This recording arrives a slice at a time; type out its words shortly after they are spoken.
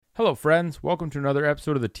Hello, friends. Welcome to another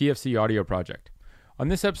episode of the TFC Audio Project. On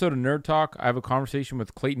this episode of Nerd Talk, I have a conversation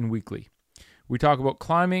with Clayton Weekly. We talk about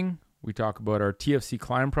climbing. We talk about our TFC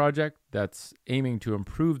Climb project that's aiming to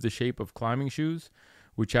improve the shape of climbing shoes.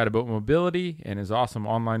 We chat about mobility and his awesome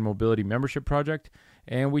online mobility membership project.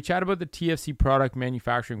 And we chat about the TFC product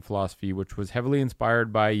manufacturing philosophy, which was heavily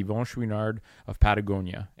inspired by Yvon Chouinard of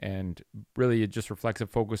Patagonia. And really, it just reflects a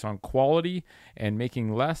focus on quality and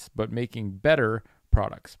making less, but making better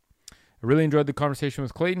products. I really enjoyed the conversation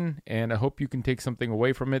with Clayton, and I hope you can take something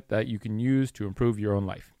away from it that you can use to improve your own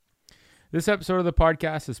life. This episode of the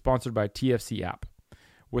podcast is sponsored by TFC App.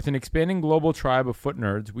 With an expanding global tribe of foot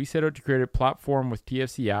nerds, we set out to create a platform with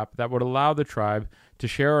TFC App that would allow the tribe to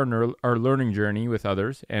share our learning journey with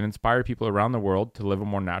others and inspire people around the world to live a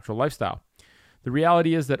more natural lifestyle. The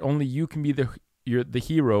reality is that only you can be the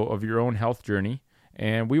hero of your own health journey,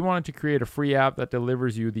 and we wanted to create a free app that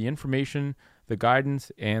delivers you the information, the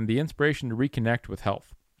guidance, and the inspiration to reconnect with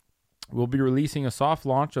health. We'll be releasing a soft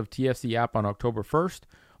launch of TFC App on October 1st,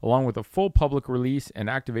 along with a full public release and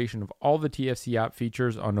activation of all the TFC App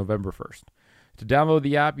features on November 1st. To download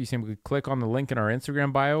the app, you simply click on the link in our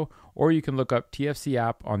Instagram bio, or you can look up TFC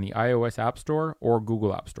App on the iOS App Store or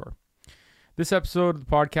Google App Store. This episode of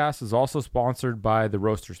the podcast is also sponsored by the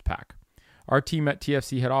Roasters Pack. Our team at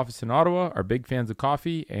TFC head office in Ottawa are big fans of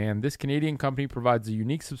coffee, and this Canadian company provides a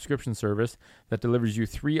unique subscription service that delivers you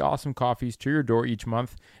 3 awesome coffees to your door each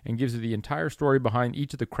month and gives you the entire story behind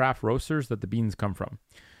each of the craft roasters that the beans come from.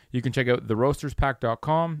 You can check out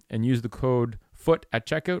theroasterspack.com and use the code FOOT at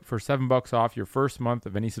checkout for $7 off your first month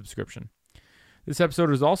of any subscription. This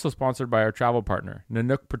episode is also sponsored by our travel partner,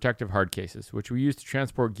 Nanook Protective Hard Cases, which we use to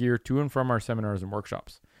transport gear to and from our seminars and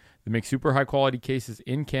workshops. They make super high quality cases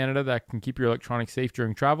in Canada that can keep your electronics safe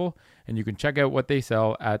during travel, and you can check out what they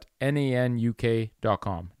sell at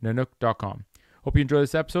nanuk.com, nanook.com. Hope you enjoy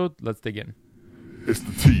this episode. Let's dig in. It's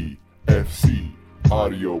the TFC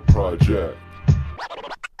Audio Project.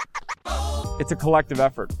 It's a collective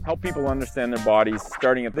effort. Help people understand their bodies,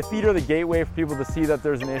 starting at the feet are the gateway for people to see that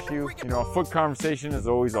there's an issue. A foot conversation is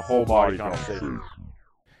always a whole body conversation.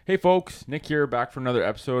 Hey folks, Nick here, back for another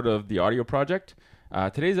episode of the Audio Project.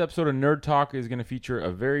 Today's episode of Nerd Talk is going to feature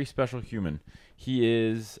a very special human. He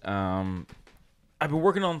is, I've been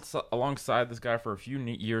working alongside this guy for a few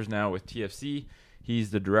years now with TFC.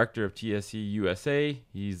 He's the director of TFC USA.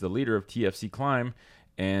 He's the leader of TFC Climb,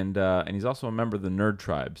 and he's also a member of the Nerd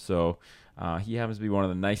Tribe. So he happens to be one of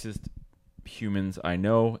the nicest humans I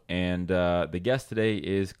know, and the guest today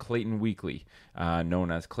is Clayton Weekly, known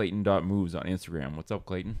as Clayton.moves on Instagram. What's up,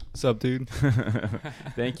 Clayton? What's up, dude?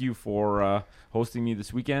 Thank you for hosting me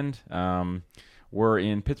this weekend. We're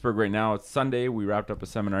in Pittsburgh right now. It's Sunday. We wrapped up a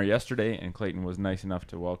seminar yesterday, and Clayton was nice enough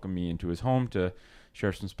to welcome me into his home to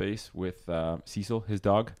share some space with Cecil, his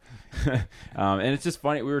dog. And it's just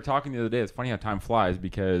funny. We were talking the other day. It's funny how time flies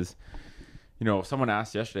because, someone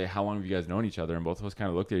asked yesterday, how long have you guys known each other? And both of us kind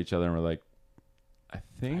of looked at each other and were like, I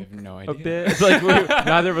have no idea. A bit. It's like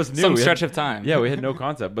neither of us knew. Some stretch of time. Yeah, we had no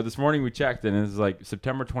concept. But this morning we checked, and it was like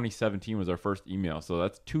September 2017 was our first email. So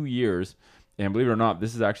that's 2 years. And believe it or not,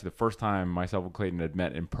 this is actually the first time myself and Clayton had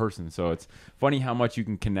met in person. So it's funny how much you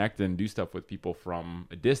can connect and do stuff with people from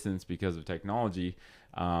a distance because of technology.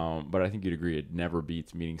 But I think you'd agree it never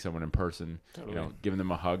beats meeting someone in person, Totally. Giving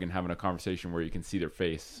them a hug and having a conversation where you can see their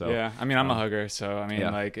face. So yeah, I'm a hugger, so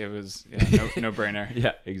it was no brainer.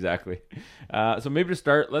 Yeah, exactly. So maybe to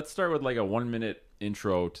start, let's start with like a 1-minute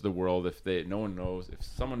intro to the world. If no one knows, if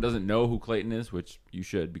someone doesn't know who Clayton is, which you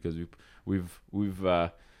should because we've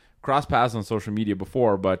crossed paths on social media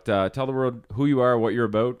before, but tell the world who you are, what you're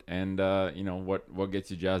about, and what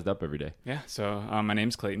gets you jazzed up every day. Yeah, so my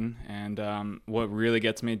name's Clayton, and what really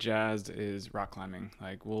gets me jazzed is rock climbing.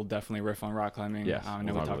 Like, we'll definitely riff on rock climbing. Yes, I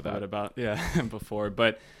know we'll we talked talk a bit about before,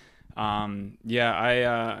 but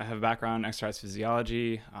I have a background in exercise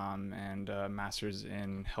physiology and a master's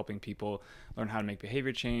in helping people learn how to make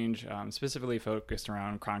behavior change, specifically focused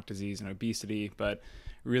around chronic disease and obesity, but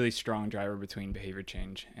really strong driver between behavior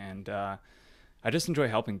change. And I just enjoy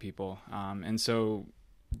helping people. And so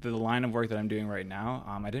the line of work that I'm doing right now,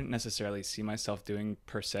 I didn't necessarily see myself doing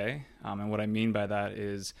per se. And what I mean by that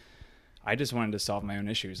is I just wanted to solve my own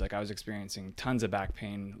issues. Like, I was experiencing tons of back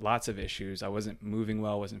pain, lots of issues. I wasn't moving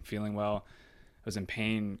well, wasn't feeling well. I was in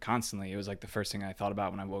pain constantly. It was like the first thing I thought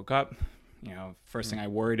about when I woke up. First thing I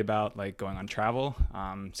worried about, like going on travel,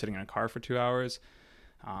 sitting in a car for 2 hours,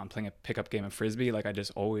 playing a pickup game of Frisbee. Like, I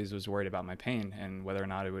just always was worried about my pain and whether or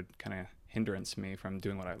not it would kind of hindrance me from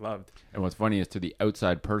doing what I loved. And what's funny is, to the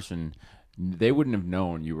outside person, they wouldn't have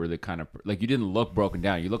known you were the kind of, like, you didn't look broken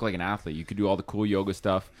down. You look like an athlete. You could do all the cool yoga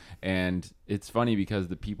stuff. And it's funny because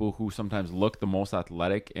the people who sometimes look the most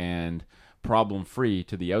athletic and problem free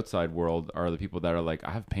to the outside world are the people that are like,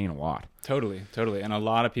 I have pain a lot. Totally. And a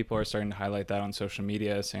lot of people are starting to highlight that on social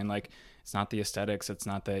media, saying like, it's not the aesthetics, it's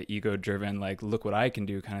not the ego driven, like, look what I can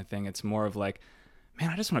do kind of thing. It's more of like, man,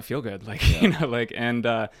 I just want to feel good. Like, like, and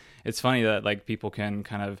it's funny that like people can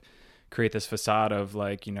kind of create this facade of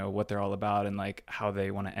like, what they're all about and like how they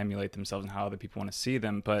want to emulate themselves and how other people want to see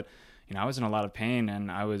them. But, I was in a lot of pain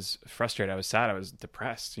and I was frustrated. I was sad. I was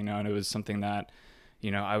depressed, and it was something that,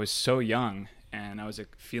 I was so young and I was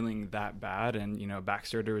like, feeling that bad. And, back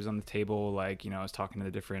surgery was on the table. Like, I was talking to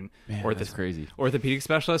the different That's crazy. orthopedic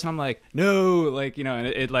specialists. And I'm like, no, like, and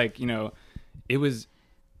it like, it was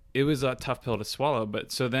a tough pill to swallow.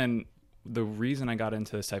 But so then the reason I got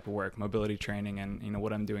into this type of work, mobility training, and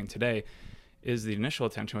what I'm doing today, is the initial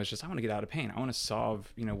attention was just, I want to get out of pain. I want to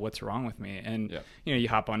solve, what's wrong with me. And, you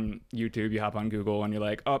hop on YouTube, you hop on Google, and you're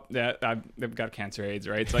like, oh, yeah, I've got cancer, AIDS,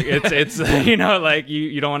 right? It's like, it's like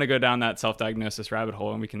you don't want to go down that self-diagnosis rabbit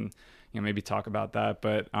hole, and we can, maybe talk about that.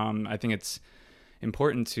 But I think it's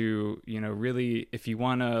important to, really, if you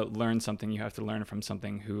want to learn something, you have to learn from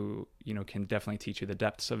something who, can definitely teach you the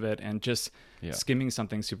depths of it. And just skimming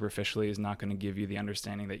something superficially is not going to give you the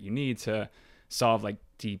understanding that you need to solve like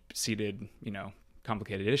deep-seated,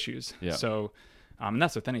 complicated issues. So, and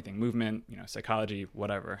that's with anything, movement, psychology,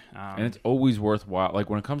 whatever. And it's always worthwhile. Like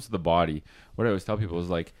when it comes to the body, what I always tell people is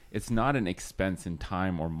like, it's not an expense in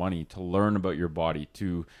time or money to learn about your body,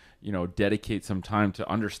 to, dedicate some time to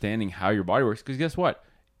understanding how your body works. Because guess what?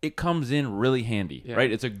 It comes in really handy, right?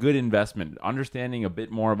 It's a good investment. Understanding a bit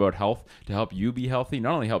more about health to help you be healthy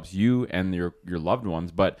not only helps you and your loved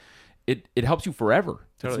ones, but it helps you forever.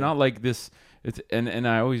 Totally. It's not like this. And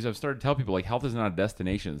I've started to tell people like health is not a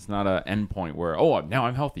destination. It's not an end point where, now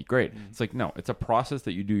I'm healthy. Great. It's like, no, it's a process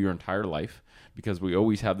that you do your entire life, because we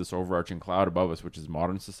always have this overarching cloud above us, which is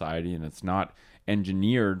modern society. And it's not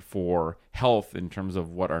engineered for health in terms of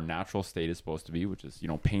what our natural state is supposed to be, which is,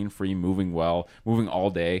 pain-free, moving well, moving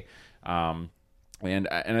all day. And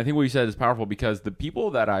I think what you said is powerful, because the people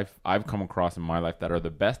that I've come across in my life that are the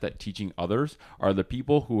best at teaching others are the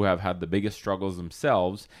people who have had the biggest struggles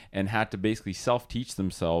themselves and had to basically self-teach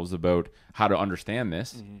themselves about how to understand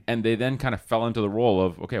this. Mm-hmm. And they then kind of fell into the role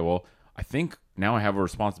of, okay, well, I think now I have a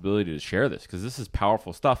responsibility to share this because this is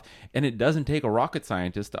powerful stuff. And it doesn't take a rocket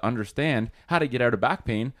scientist to understand how to get out of back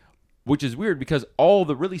pain, which is weird because all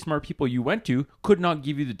the really smart people you went to could not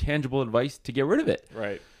give you the tangible advice to get rid of it.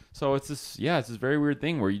 Right. So it's this very weird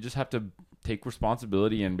thing where you just have to take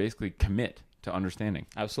responsibility and basically commit to understanding.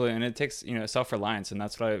 Absolutely. And it takes, self-reliance. And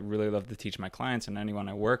that's what I really love to teach my clients and anyone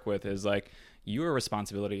I work with is like, your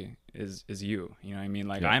responsibility is you. You know what I mean?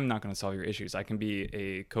 Like, I'm not going to solve your issues. I can be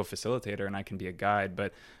a co-facilitator and I can be a guide,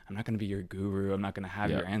 but I'm not going to be your guru. I'm not going to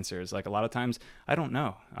have your answers. Like a lot of times I don't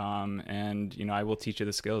know. And, I will teach you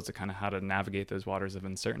the skills to kind of how to navigate those waters of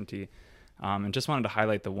uncertainty. And just wanted to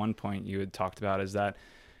highlight the one point you had talked about is that,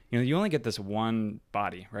 you only get this one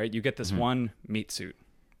body, right? You get this one meat suit,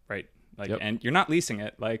 right? Like, and you're not leasing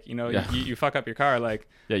it. Like, you fuck up your car, like,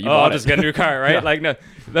 I'll just get a new car, right? Like,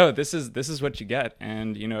 no, this is what you get.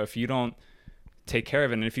 And, if you don't take care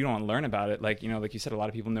of it and if you don't learn about it, like, like you said, a lot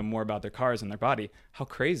of people know more about their cars than their body. How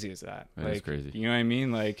crazy is that? That's crazy. You know what I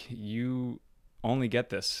mean? Like, you only get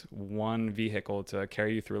this one vehicle to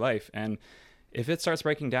carry you through life. And if it starts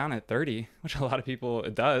breaking down at 30, which a lot of people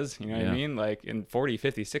it does, what I mean? Like in 40,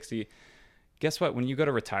 50, 60, guess what? When you go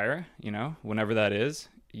to retire, whenever that is,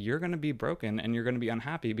 you're going to be broken and you're going to be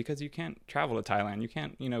unhappy because you can't travel to Thailand. You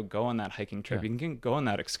can't, go on that hiking trip. You can't go on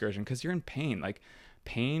that excursion because you're in pain. Like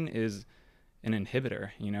pain is an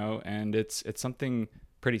inhibitor, and it's something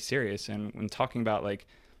pretty serious. And when talking about like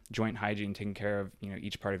joint hygiene, taking care of,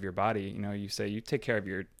 each part of your body, you say you take care of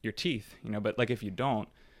your teeth, but like if you don't,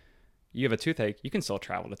 you have a toothache, you can still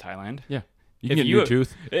travel to Thailand. Yeah. You can get a new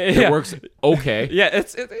tooth. It works okay. Yeah,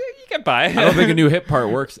 you get by. I don't think a new hip part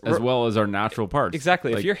works as well as our natural parts.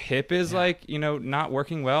 Exactly. Like, if your hip is like, not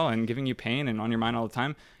working well and giving you pain and on your mind all the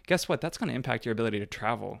time, guess what? That's going to impact your ability to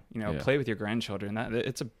travel, play with your grandchildren.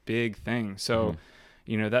 It's a big thing. So,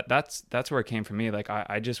 that's where it came from me. Like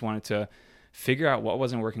I just wanted to figure out what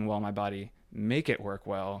wasn't working well in my body, make it work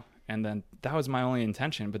well. And then that was my only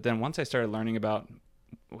intention. But then once I started learning about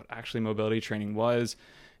what actually mobility training was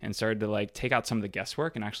and started to like take out some of the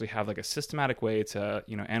guesswork and actually have like a systematic way to,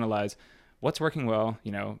 analyze what's working well,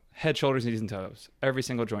 head, shoulders, knees, and toes, every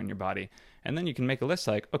single joint in your body. And then you can make a list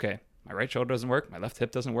like, okay, my right shoulder doesn't work, my left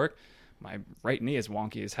hip doesn't work, my right knee is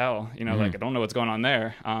wonky as hell, like I don't know what's going on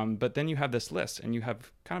there. But then you have this list and you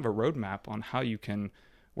have kind of a roadmap on how you can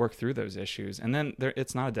work through those issues. And then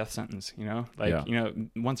it's not a death sentence,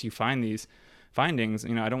 once you find these findings,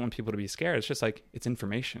 I don't want people to be scared. It's just like, it's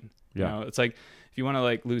information. It's like, if you want to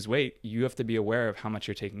like lose weight, you have to be aware of how much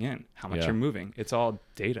you're taking in, how much you're moving. It's all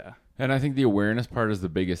data. And I think the awareness part is the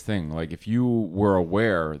biggest thing. Like if you were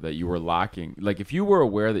aware that you were lacking, like if you were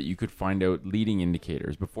aware that you could find out leading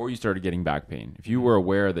indicators before you started getting back pain, if you were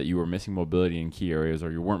aware that you were missing mobility in key areas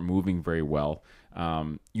or you weren't moving very well,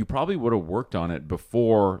 you probably would have worked on it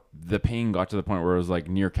before the pain got to the point where it was like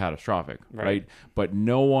near catastrophic, right? But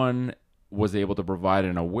no one was able to provide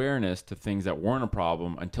an awareness to things that weren't a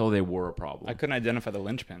problem until they were a problem. I couldn't identify the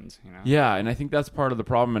linchpins, Yeah, and I think that's part of the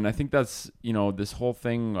problem. And I think that's, this whole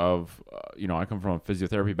thing of, I come from a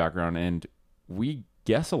physiotherapy background and we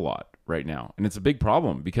guess a lot right now. And it's a big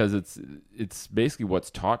problem because it's basically what's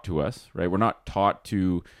taught to us, right? We're not taught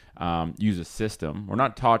to use a system. We're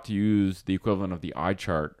not taught to use the equivalent of the eye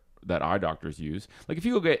chart that eye doctors use. Like if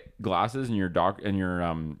you go get glasses and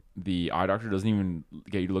the eye doctor doesn't even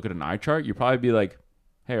get you to look at an eye chart, you'd probably be like,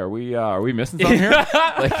 hey, are we missing something here?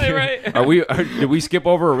 Like, right. Did we skip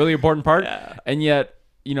over a really important part? Yeah. And yet,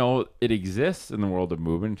 it exists in the world of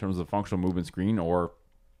movement in terms of functional movement screen or,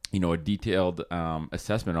 a detailed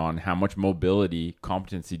assessment on how much mobility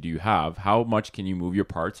competency do you have? How much can you move your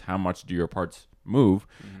parts? How much do your parts move?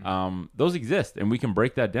 Those exist and we can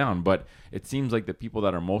break that down, but it seems like the people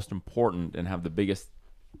that are most important and have the biggest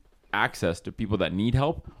access to people that need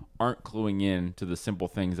help aren't cluing in to the simple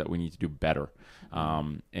things that we need to do better.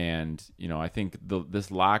 And I think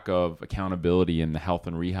this lack of accountability in the health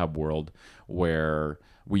and rehab world where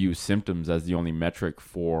we use symptoms as the only metric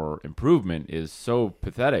for improvement is so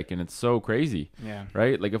pathetic and it's so crazy.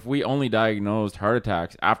 Right? Like if we only diagnosed heart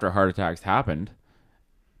attacks after heart attacks happened,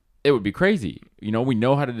 it would be crazy. We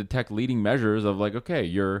know how to detect leading measures of like, okay,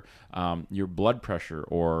 your blood pressure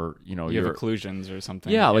or, you have occlusions or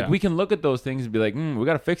something. Yeah, like we can look at those things and be like, we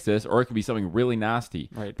got to fix this, or it could be something really nasty.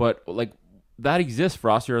 Right. But like that exists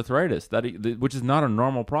for osteoarthritis, which is not a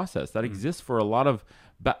normal process. That exists for a lot of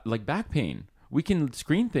back pain. We can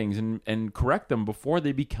screen things and correct them before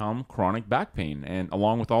they become chronic back pain. And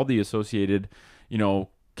along with all the associated,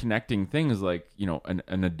 connecting things like,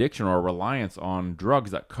 an addiction or a reliance on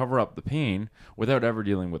drugs that cover up the pain without ever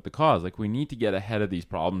dealing with the cause. Like we need to get ahead of these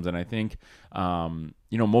problems. And I think,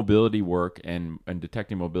 mobility work and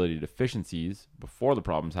detecting mobility deficiencies before the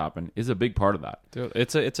problems happen is a big part of that. Dude,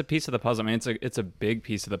 it's a piece of the puzzle. I mean, it's a big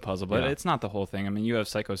piece of the puzzle, but it's not the whole thing. I mean, you have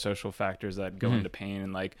psychosocial factors that go into pain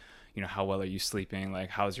and like, how well are you sleeping? Like,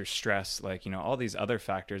 how's your stress? Like, all these other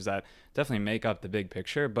factors that definitely make up the big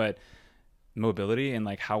picture, but mobility and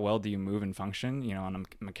like how well do you move and function, on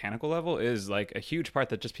a mechanical level is like a huge part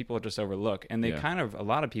that just people just overlook. And they a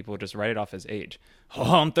lot of people just write it off as age.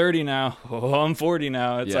 Oh, I'm 30 now. Oh, I'm 40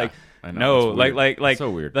 now. It's like, no, like so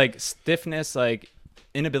weird. Like stiffness, like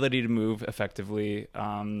inability to move effectively,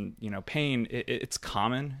 pain, it's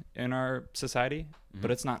common in our society, but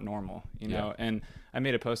it's not normal, and I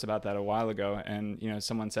made a post about that a while ago and,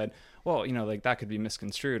 someone said, well, like that could be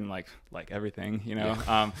misconstrued and like everything,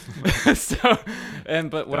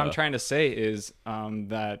 but what I'm trying to say is,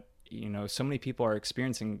 that, so many people are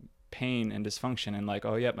experiencing pain and dysfunction and like,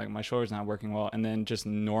 oh yeah, my shoulder's not working well. And then just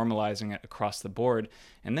normalizing it across the board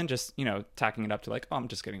and then just, tacking it up to like, oh, I'm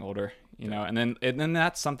just getting older, and then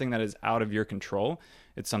that's something that is out of your control.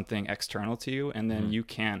 It's something external to you. And then you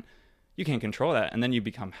can't control that. And then you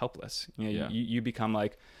become helpless. You become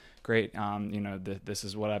like, great, this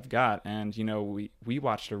is what I've got. And, we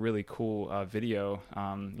watched a really cool video,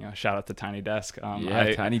 shout out to Tiny Desk.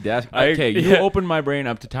 Tiny Desk. Okay, you opened my brain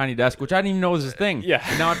up to Tiny Desk, which I didn't even know was this thing. Yeah.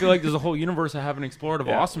 And now I feel like there's a whole universe I haven't explored of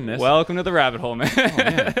awesomeness. Welcome to the rabbit hole, man. Oh,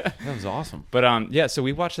 man. That was awesome. But, so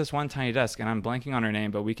we watched this one Tiny Desk, and I'm blanking on her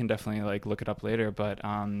name, but we can definitely, like, look it up later. But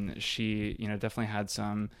she, definitely had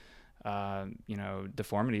some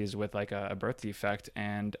deformities with like a birth defect,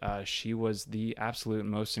 and she was the absolute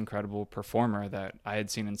most incredible performer that I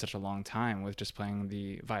had seen in such a long time with just playing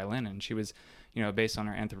the violin. And she was, based on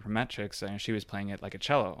her anthropometrics, and she was playing it like a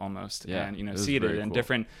cello almost, and seated and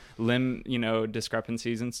different limb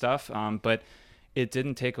discrepancies and stuff, but it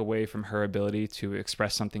didn't take away from her ability to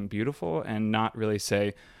express something beautiful and not really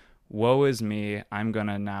say, woe is me, I'm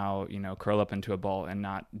gonna now curl up into a ball and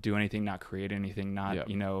not do anything, not create anything, not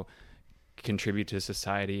contribute to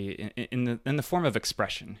society in the form of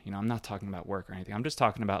expression. I'm not talking about work or anything. I'm just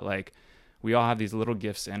talking about like we all have these little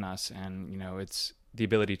gifts in us, and it's the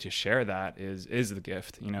ability to share that is the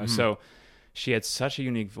gift. So she had such a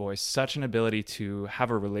unique voice, such an ability to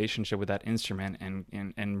have a relationship with that instrument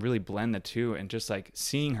and really blend the two. And just like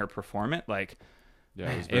seeing her perform it, like,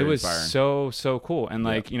 Yeah, it was inspiring. so cool. And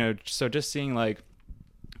like, so just seeing like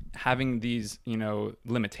having these,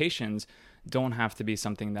 limitations don't have to be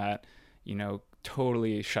something that,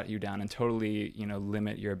 totally shut you down and totally,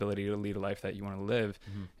 limit your ability to lead a life that you want to live.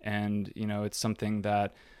 And, it's something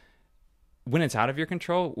that when it's out of your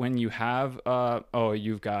control, when you have,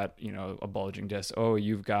 you've got, a bulging disc,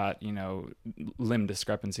 you've got, limb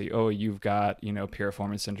discrepancy, you've got,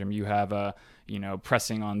 piriformis syndrome, you have a,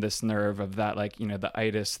 pressing on this nerve of that, like, the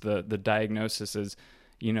itis, the diagnosis is,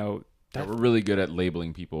 We're really good at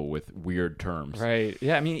labeling people with weird terms. right.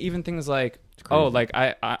 Yeah. I mean, even things like, like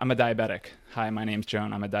I'm a diabetic. Hi, my name's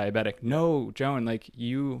Joan. I'm a diabetic. No, Joan, like,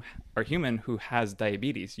 you are human who has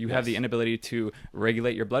diabetes. You have the inability to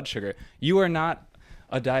regulate your blood sugar. You are not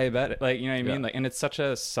a diabetic. Like, you know what I mean? Like, and it's such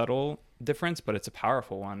a subtle difference, but it's a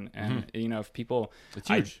powerful one. And, if people... It's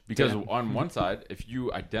huge because on one side, if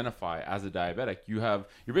you identify as a diabetic,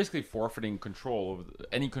 you're basically forfeiting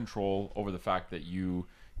any control over the fact that you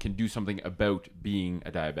can do something about being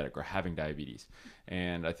a diabetic or having diabetes.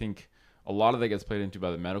 And I think a lot of that gets played into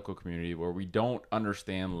by the medical community, where we don't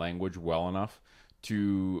understand language well enough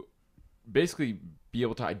to basically be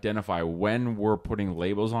able to identify when we're putting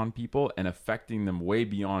labels on people and affecting them way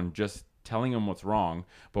beyond just telling them what's wrong,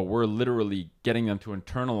 but we're literally getting them to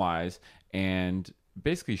internalize and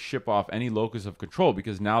basically ship off any locus of control,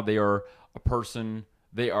 because now they are a person,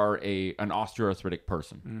 they are an osteoarthritic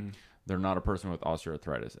person. They're not a person with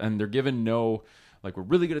osteoarthritis, and they're given we're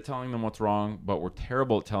really good at telling them what's wrong, but we're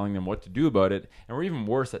terrible at telling them what to do about it. And we're even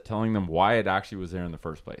worse at telling them why it actually was there in the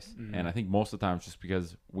first place. And I think most of the time it's just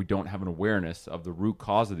because we don't have an awareness of the root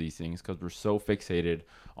cause of these things, because we're so fixated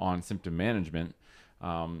on symptom management.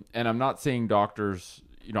 And I'm not saying doctors,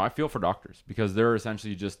 I feel for doctors, because they're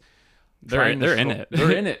essentially just They're in it.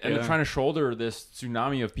 They're in it, and they're trying to shoulder this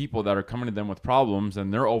tsunami of people that are coming to them with problems,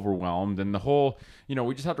 and they're overwhelmed. And the whole,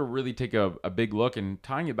 we just have to really take a big look. And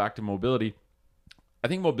tying it back to mobility, I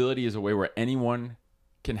think mobility is a way where anyone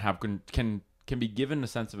can be given a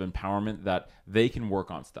sense of empowerment that they can work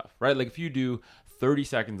on stuff, right? Like if you do 30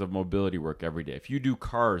 seconds of mobility work every day, if you do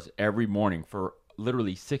cars every morning for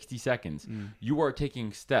literally 60 seconds, you are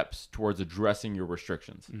taking steps towards addressing your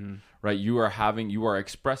restrictions, right? You are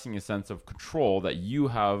expressing a sense of control, that you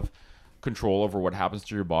have control over what happens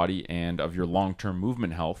to your body and of your long-term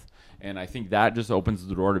movement health. And I think that just opens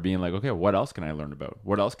the door to being like, okay, what else can I learn about?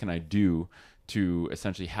 What else can I do to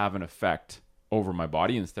essentially have an effect over my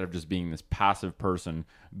body, instead of just being this passive person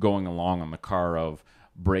going along on the car of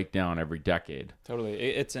breakdown every decade? Totally.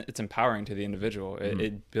 It's empowering to the individual.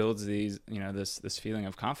 It builds these, this feeling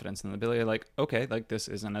of confidence and the ability, like, okay, like this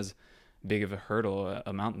isn't as big of a hurdle,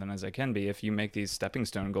 a mountain as I can be. If you make these stepping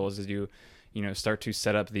stone goals, as you start to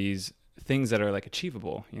set up these things that are like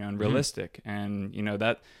achievable, and realistic, and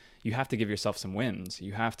that you have to give yourself some wins.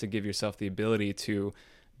 You have to give yourself the ability to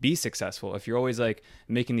be successful. If you're always like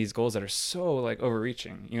making these goals that are so like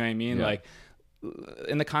overreaching, you know what I mean? Like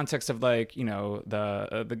in the context of like,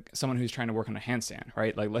 the someone who's trying to work on a handstand,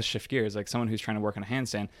 right? Like, let's shift gears. Like someone who's trying to work on a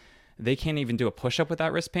handstand, they can't even do a push-up with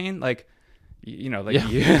that wrist pain. Like,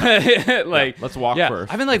 Let's walk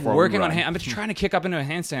first. I've been like working on I'm just trying to kick up into a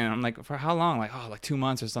handstand. I'm like, for how long? Like, like 2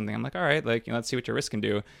 months or something. I'm like, all right, like, let's see what your wrist can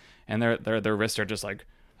do. And their wrists are just like,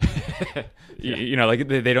 like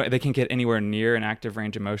they can't get anywhere near an active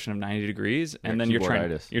range of motion of 90 degrees. And then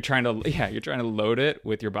you're trying to load it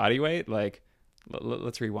with your body weight. Like,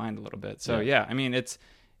 let's rewind a little bit. So I mean, it's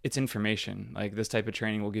information. Like, this type of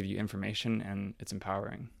training will give you information, and it's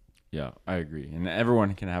empowering. Yeah, I agree. And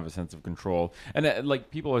everyone can have a sense of control. And like,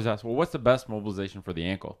 people always ask, well, what's the best mobilization for the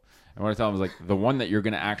ankle? And what I tell them is like, the one that you're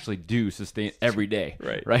going to actually sustain every day.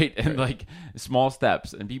 Right. And like small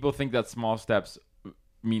steps. And people think that small steps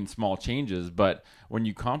mean small changes, but when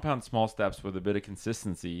you compound small steps with a bit of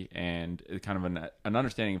consistency and kind of an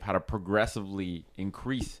understanding of how to progressively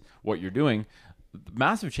increase what you're doing,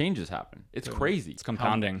 massive changes happen. It's crazy. It's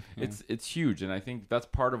compounding. It's huge. And I think that's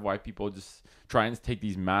part of why people just try and take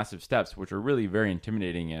these massive steps, which are really very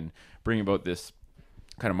intimidating and bring about this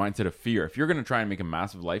kind of mindset of fear. If you're going to try and make a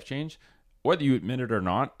massive life change, whether you admit it or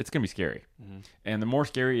not, it's going to be scary. And the more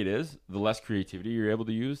scary it is, the less creativity you're able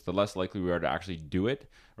to use, the less likely we are to actually do it,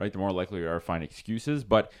 right? The more likely we are to find excuses.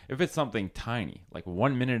 But if it's something tiny, like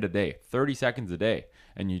 1 minute a day, 30 seconds a day,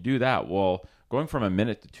 and you do that, well, going from a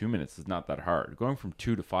minute to 2 minutes is not that hard. Going from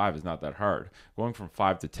 2 to 5 is not that hard. Going from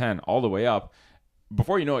 5 to 10, all the way up,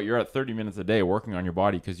 before you know it, you're at 30 minutes a day working on your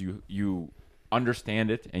body, because you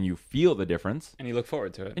understand it and you feel the difference. And you look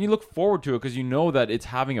forward to it. And you look forward to it because you know that it's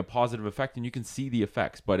having a positive effect and you can see the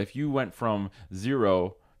effects. But if you went from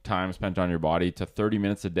 0 time spent on your body to 30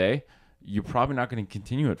 minutes a day, you're probably not going to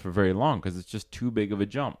continue it for very long because it's just too big of a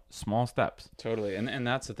jump. Small steps. Totally. And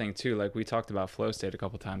that's the thing too. Like we talked about flow state a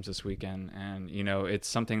couple times this weekend, and you know, it's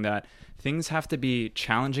something that things have to be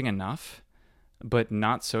challenging enough, but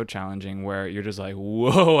not so challenging where you're just like,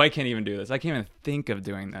 whoa, I can't even do this. I can't even think of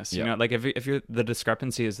doing this. You know, like if you're, the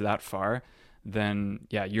discrepancy is that far, then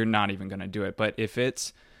yeah, you're not even going to do it. But if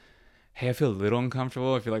it's, hey, I feel a little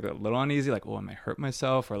uncomfortable, I feel like a little uneasy, like, oh, I might hurt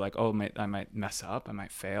myself, or like, oh, I might mess up, I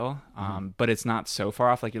might fail, but it's not so far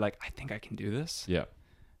off, like you're like, I think I can do this,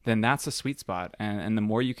 then that's a sweet spot. And the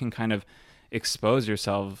more you can kind of expose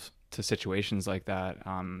yourself to situations like that,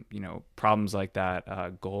 you know, problems like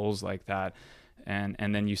that, goals like that, and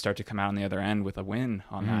then you start to come out on the other end with a win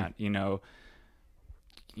on that, you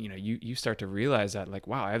start to realize that, like,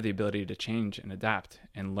 wow, I have the ability to change and adapt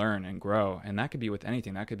and learn and grow. And that could be with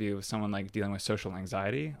anything. That could be with someone like dealing with social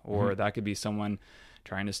anxiety, or that could be someone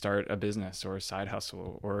trying to start a business or a side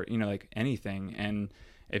hustle, or, you know, like anything. And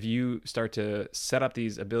if you start to set up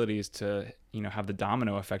these abilities to, you know, have the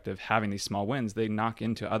domino effect of having these small wins, they knock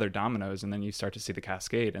into other dominoes, and then you start to see the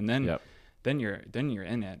cascade, and then you're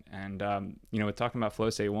in it. And you know, with talking about flow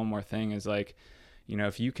state, one more thing is, like, you know,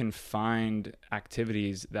 if you can find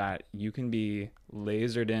activities that you can be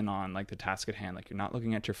lasered in on, like the task at hand, like you're not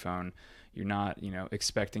looking at your phone, you're not, you know,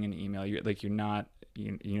 expecting an email, you're not,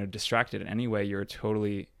 you know, distracted in any way, you're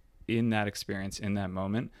totally in that experience, in that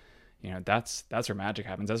moment, you know, that's where magic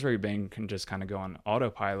happens. That's where your brain can just kind of go on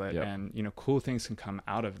autopilot, and, you know, cool things can come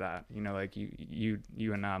out of that. You know, like you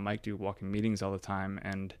and Mike do walking meetings all the time,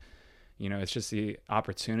 and, you know, it's just the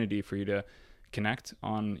opportunity for you to connect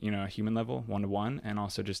on, you know, a human level, one-to-one, and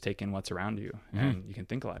also just take in what's around you, and you can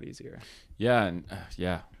think a lot easier. And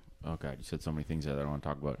oh god, you said so many things there that I don't want to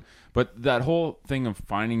talk about, but that whole thing of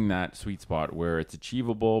finding that sweet spot where it's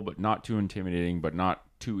achievable but not too intimidating, but not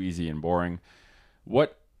too easy and boring,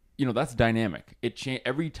 you know, that's dynamic.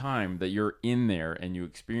 Every time that you're in there and you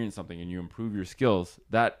experience something and you improve your skills,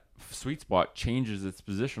 that sweet spot changes its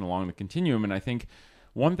position along the continuum. And I think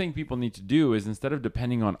one thing people need to do is, instead of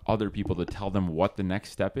depending on other people to tell them what the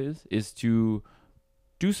next step is to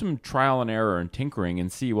do some trial and error and tinkering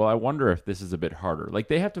and see, well, I wonder if this is a bit harder. Like,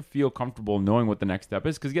 they have to feel comfortable knowing what the next step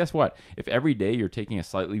is, because guess what? If every day you're taking a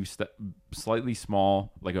slightly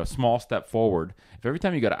small, like a small step forward, if every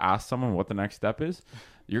time you got to ask someone what the next step is,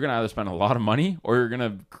 you're going to either spend a lot of money, or you're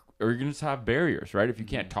going to just have barriers, right? If you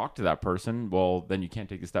can't talk to that person, well, then you can't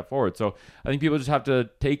take a step forward. So I think people just have to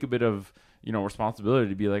take a bit of, you know, responsibility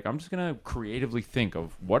to be like, I'm just going to creatively think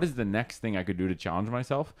of what is the next thing I could do to challenge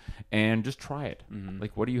myself, and just try it.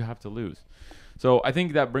 Like, what do you have to lose? So I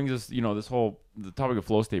think that brings us, you know, the topic of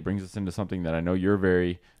flow state brings us into something that I know you're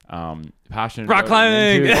very passionate about. Rock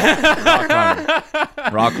climbing.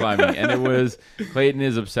 Rock climbing. And it was, Clayton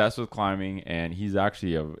is obsessed with climbing, and he's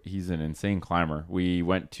an insane climber. We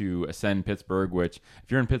went to Ascend Pittsburgh, which, if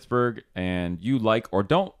you're in Pittsburgh and you like or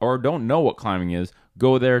don't know what climbing is,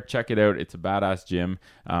 go there, check it out. It's a badass gym.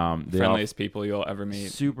 Friendliest people you'll ever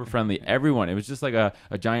meet. Super friendly. Everyone. It was just like a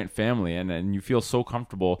giant family, and you feel so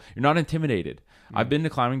comfortable. You're not intimidated. I've been to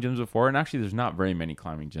climbing gyms before, and actually there's not very many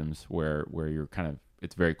climbing gyms where you're kind of,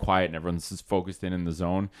 it's very quiet and everyone's just focused in the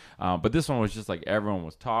zone. But this one was just like, everyone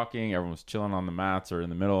was talking, everyone was chilling on the mats or in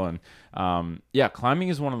the middle. And climbing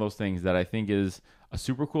is one of those things that I think is a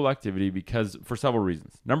super cool activity, because for several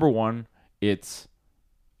reasons. Number one, it's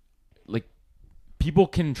like, people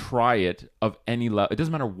can try it of any level. It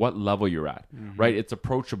doesn't matter what level you're at, right? It's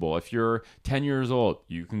approachable. If you're 10 years old,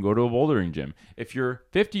 you can go to a bouldering gym. If you're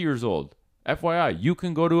 50 years old, FYI, you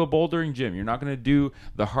can go to a bouldering gym. You're not going to do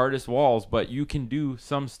the hardest walls, but you can do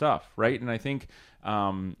some stuff, right? And I think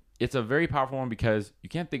it's a very powerful one, because you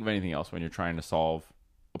can't think of anything else when you're trying to solve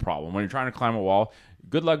a problem. When you're trying to climb a wall,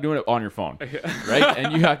 good luck doing it on your phone, right?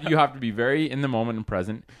 And you have to be very in the moment and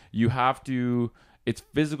present. You have to... It's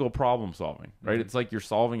physical problem solving, right? It's like you're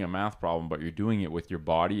solving a math problem, but you're doing it with your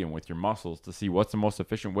body and with your muscles to see what's the most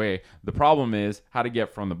efficient way. The problem is how to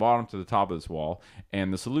get from the bottom to the top of this wall.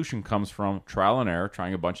 And the solution comes from trial and error,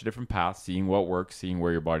 trying a bunch of different paths, seeing what works, seeing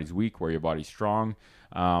where your body's weak, where your body's strong.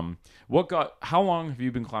 How long have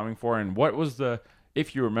you been climbing for? And what was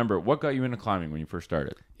if you remember, what got you into climbing when you first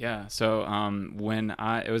started? Yeah. So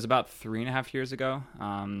it was about 3.5 years ago.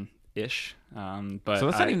 Ish, but so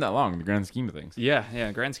that's not even that long in the grand scheme of things.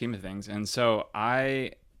 Grand scheme of things. And so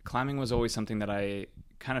climbing was always something that I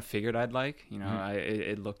kind of figured I'd like, you know.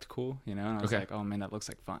 It looked cool, you know, and I was like, oh man, that looks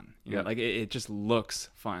like fun, you know, like it just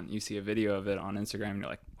looks fun. You see a video of it on Instagram and you're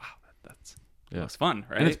like, wow, that's It looks fun,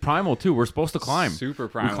 right? And it's primal too. We're supposed to climb. Super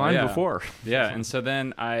primal. We climbed yeah. before. Yeah. And so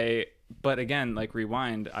then but again, like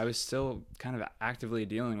rewind, I was still kind of actively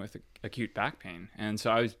dealing with acute back pain. And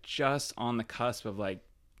so I was just on the cusp of like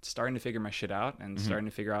starting to figure my shit out and starting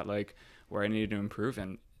to figure out like where I needed to improve.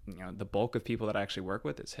 And, you know, the bulk of people that I actually work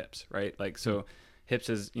with is hips, right? Like, so hips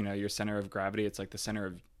is, you know, your center of gravity. It's like the center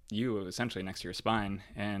of you essentially next to your spine.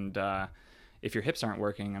 And, if your hips aren't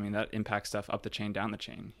working, I mean, that impacts stuff up the chain, down the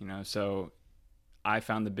chain, you know? So I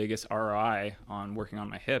found the biggest ROI on working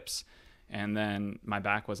on my hips, and then my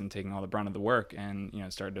back wasn't taking all the brunt of the work, and, you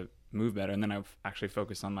know, started to move better. And then I've actually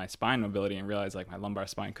focused on my spine mobility and realized like my lumbar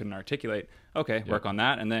spine couldn't articulate. Okay, work on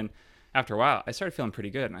that. And then after a while, I started feeling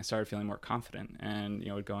pretty good, and I started feeling more confident, and, you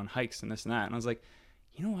know, would go on hikes and this and that. And I was like,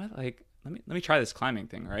 you know what, like, let me try this climbing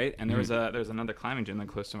thing, right? And there was another climbing gym that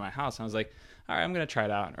close to my house, and I was like, all right, I'm gonna try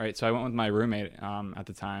it out, right? So I went with my roommate at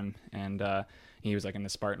the time, and he was like in the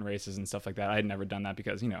Spartan races and stuff like that. I had never done that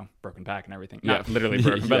because, you know, broken back and everything. Not literally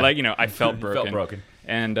broken, but like, you know, I felt broken. Felt broken.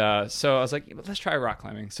 And so I was like, let's try rock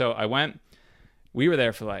climbing. So I went. We were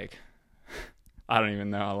there for like, I don't even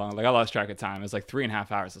know how long. Like, I lost track of time. It was like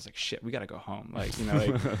 3.5 hours. I was like, shit, we got to go home. Like, you know,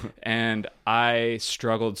 like, and I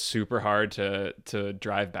struggled super hard to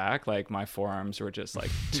drive back. Like, my forearms were just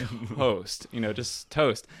like toast, you know, just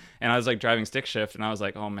toast. And I was like driving stick shift, and I was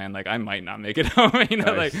like, oh man, like I might not make it home, you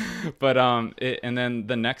know, nice. Like, but, and then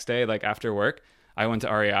the next day, like after work, I went to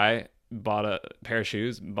REI, bought a pair of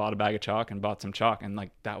shoes, bought a bag of chalk, and bought some chalk. And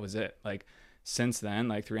like, that was it. Like, since then,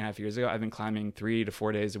 like 3.5 years ago, I've been climbing 3 to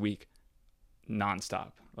 4 days a week,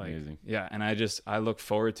 nonstop. Like, amazing. Yeah. And I look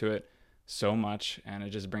forward to it so much, and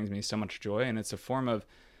it just brings me so much joy. And it's a form of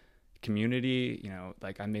community, you know,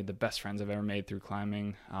 like I made the best friends I've ever made through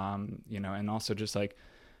climbing, you know, and also just like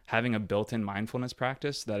having a built-in mindfulness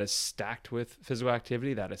practice that is stacked with physical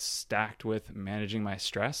activity, that is stacked with managing my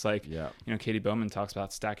stress. Like, you know, Katie Bowman talks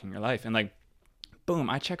about stacking your life, and like, boom,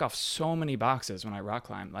 I check off so many boxes when I rock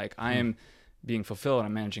climb. Like, I am being fulfilled,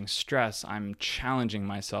 I'm managing stress, I'm challenging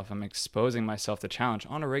myself, I'm exposing myself to challenge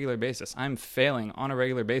on a regular basis, I'm failing on a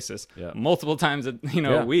regular basis, multiple times a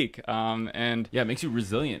week, and it makes you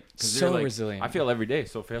resilient. So like, resilient. I fail every day,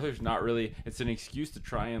 so failure's not really, it's an excuse to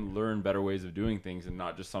try and learn better ways of doing things, and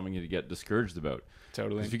not just something to get discouraged about.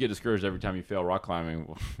 Totally. If you get discouraged every time you fail rock climbing,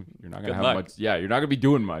 well, you're not gonna have much. Yeah, you're not gonna be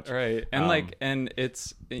doing much. Right. And and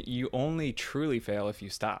you only truly fail if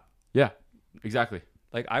you stop. Yeah, exactly.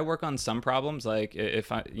 Like, I work on some problems, like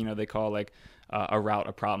if I, you know, they call like a route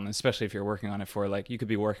a problem, especially if you're working on it for like, you could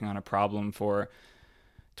be working on a problem for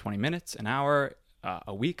 20 minutes, an hour,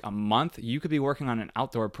 a week, a month. You could be working on an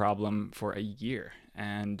outdoor problem for a year.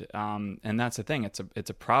 And that's the thing. It's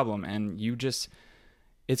a problem, and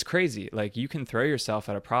it's crazy. Like, you can throw yourself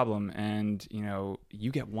at a problem, and, you know,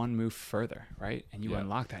 you get one move further, right? And you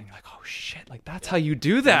unlock that, and you're like, oh shit, like that's how you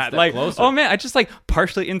do that. Like, closer. Oh man, I just like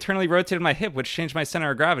partially internally rotated my hip, which changed my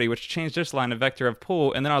center of gravity, which changed this line of vector of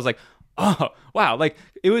pull. And then I was like, oh wow, like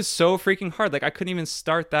it was so freaking hard. Like, I couldn't even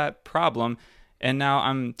start that problem, and now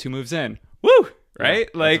I'm 2 moves in. Woo! Right?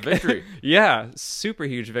 Yeah, like, victory. Yeah, super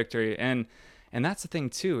huge victory. And that's the thing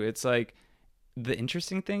too. It's like, the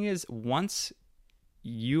interesting thing is, once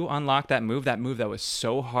you unlock that move that was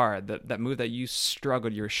so hard, that move that you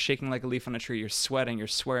struggled, you're shaking like a leaf on a tree, you're sweating, you're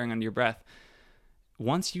swearing under your breath.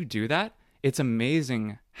 Once you do that, it's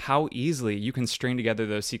amazing how easily you can string together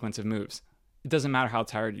those sequence of moves. It doesn't matter how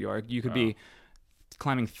tired you are. You could be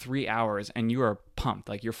climbing 3 hours and you are pumped.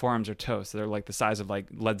 Like, your forearms are toast. They're like the size of like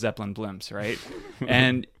Led Zeppelin blimps, right?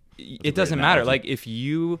 And it doesn't matter. Like, if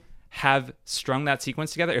you have strung that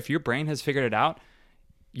sequence together, if your brain has figured it out,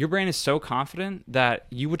 your brain is so confident that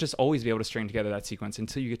you would just always be able to string together that sequence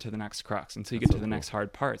until you get to the next crux, until you get to the next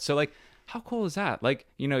hard part. So like, how cool is that? Like,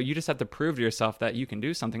 you know, you just have to prove to yourself that you can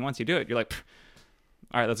do something. Once you do it, you're like,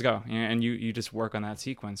 all right, let's go. And you just work on that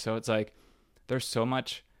sequence. So it's like, there's so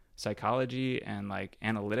much psychology and like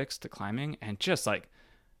analytics to climbing, and just like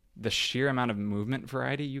the sheer amount of movement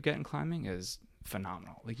variety you get in climbing is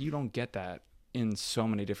phenomenal. Like, you don't get that in so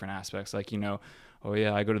many different aspects. Like, you know, oh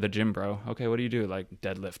yeah, I go to the gym, bro. Okay, what do you do? Like,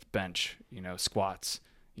 deadlift, bench, you know, squats,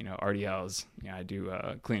 you know, RDLs. Yeah, I do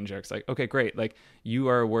clean jerks. Like, okay, great. Like, you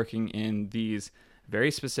are working in these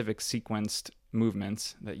very specific sequenced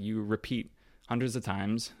movements that you repeat hundreds of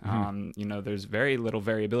times. You know, there's very little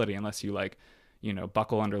variability unless you like, you know,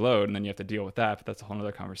 buckle under load, and then you have to deal with that. But that's a whole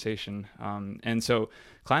other conversation. And so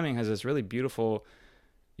climbing has this really beautiful,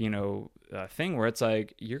 you know, thing where it's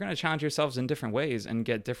like, you're going to challenge yourselves in different ways and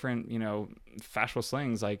get different, you know, fascial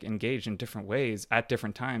slings like engaged in different ways at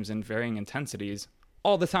different times in varying intensities.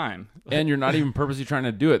 all the time. And you're not even purposely trying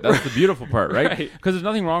to do it. That's the beautiful part, right? Right. Because there's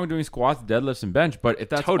nothing wrong with doing squats, deadlifts, and bench. But if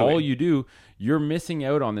that's Totally. all you do, you're missing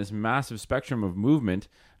out on this massive spectrum of movement.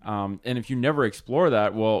 And if you never explore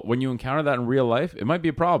that, well, when you encounter that in real life, it might be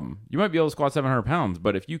a problem. You might be able to squat 700 pounds,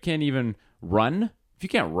 but if you can't even run, if you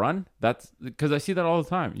can't run, that's because I see that all the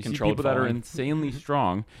time. You Controlled see people that are falling. insanely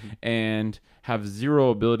strong and have zero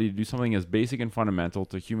ability to do something as basic and fundamental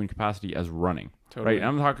to human capacity as running. Totally. Right?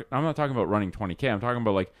 And I'm not talking about running 20K. I'm talking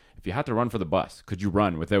about like if you had to run for the bus, could you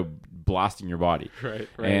run without blasting your body? Right.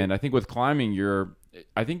 And I think with climbing,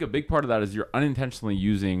 I think a big part of that is you're unintentionally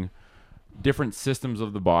using different systems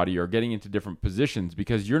of the body or getting into different positions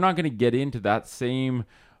because you're not going to get into that same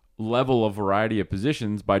level of variety of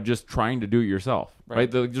positions by just trying to do it yourself,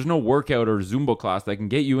 right? There's no workout or Zumba class that can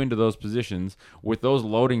get you into those positions with those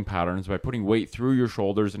loading patterns by putting weight through your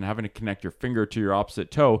shoulders and having to connect your finger to your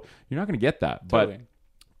opposite toe. You're not going to get that. Totally. But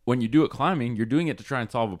when you do it climbing, you're doing it to try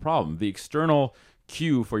and solve a problem. The external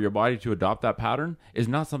cue for your body to adopt that pattern is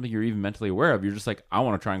not something you're even mentally aware of. You're just like, I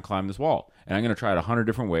want to try and climb this wall. And I'm going to try it 100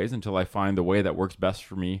 different ways until I find the way that works best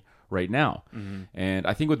for me right now. Mm-hmm. And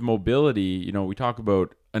I think with mobility, we talk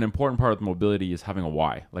about an important part of mobility is having a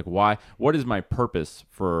why. Like why, what is my purpose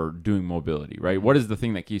for doing mobility, right? Mm-hmm. What is the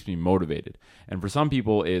thing that keeps me motivated? And for some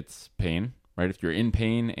people, it's pain. Right, if you're in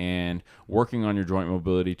pain and working on your joint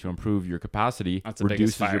mobility to improve your capacity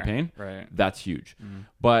reduces your pain, right? That's huge. Mm-hmm.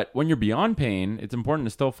 But when you're beyond pain, it's important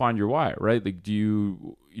to still find your why, right? Like,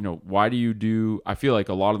 why do you do? I feel like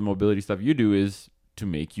a lot of the mobility stuff you do is to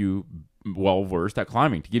make you well versed at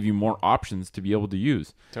climbing, to give you more options to be able to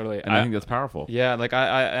use. Totally, and I think that's powerful. Yeah, like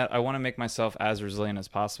I want to make myself as resilient as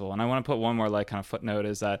possible, and I want to put one more like kind of footnote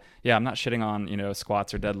is that I'm not shitting on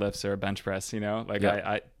squats or deadlifts or bench press.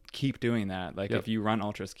 I keep doing that. Like if you run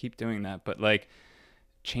ultras, keep doing that. But like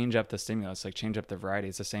change up the stimulus, like change up the variety.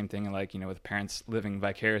 It's the same thing like, with parents living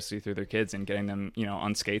vicariously through their kids and getting them,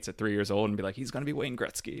 on skates at 3 years old and be like, he's going to be Wayne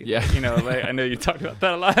Gretzky. Yeah. Like I know you talked about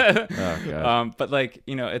that a lot. Oh, God. But like,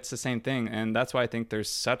 it's the same thing. And that's why I think there's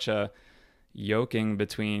such a yoking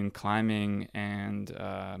between climbing and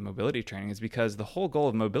mobility training is because the whole goal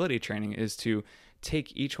of mobility training is to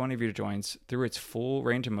take each one of your joints through its full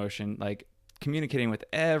range of motion, like communicating with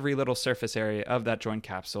every little surface area of that joint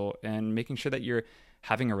capsule and making sure that you're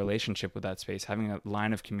having a relationship with that space, having a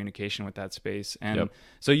line of communication with that space. And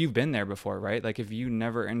so you've been there before, right? Like if you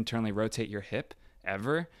never internally rotate your hip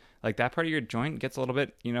ever, like that part of your joint gets a little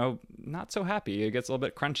bit, not so happy. It gets a little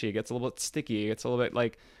bit crunchy. It gets a little bit sticky. It gets a little bit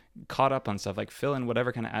like caught up on stuff, like fill in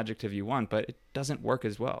whatever kind of adjective you want, but it doesn't work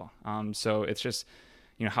as well. So it's just,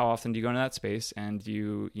 how often do you go into that space and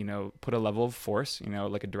you put a level of force,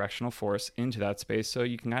 like a directional force into that space so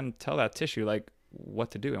you can kind of tell that tissue like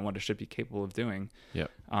what to do and what it should be capable of doing. Yeah.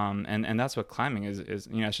 And that's what climbing is,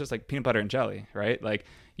 it's just like peanut butter and jelly, right? Like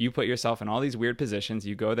you put yourself in all these weird positions,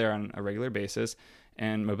 you go there on a regular basis,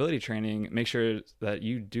 and mobility training, make sure that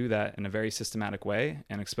you do that in a very systematic way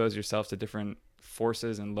and expose yourself to different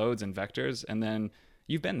forces and loads and vectors. And then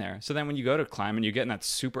you've been there. So then when you go to climb and you get in that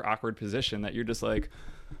super awkward position that you're just like,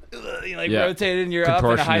 rotated and you're up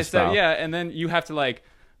in a high step. Yeah. And then you have to like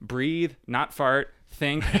breathe, not fart,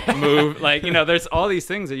 think, move. There's all these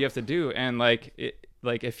things that you have to do. And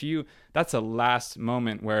that's the last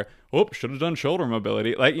moment where, should have done shoulder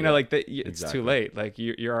mobility. It's too late. Like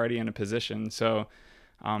you're already in a position. So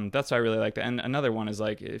that's why I really like that. And another one is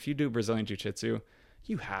like, if you do Brazilian Jiu-Jitsu,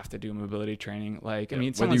 you have to do mobility training. Whether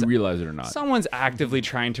you realize it or not. Someone's actively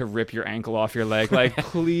trying to rip your ankle off your leg. Like,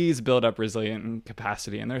 please build up resilient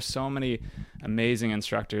capacity. And there's so many amazing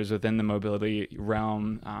instructors within the mobility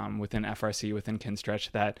realm, within FRC, within Kinstretch,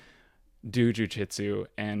 that do jiu-jitsu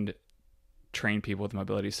and train people with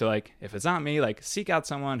mobility. So, like, if it's not me, like, seek out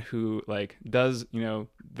someone who, like, does,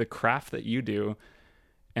 the craft that you do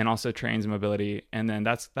and also trains mobility. And then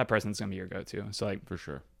that person's going to be your go-to. So, like, for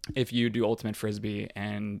sure. If you do ultimate frisbee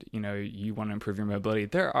and you want to improve your mobility,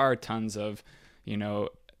 there are tons of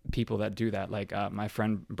people that do that. Like my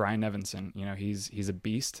friend Brian Nevinson, he's a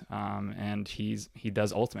beast, and he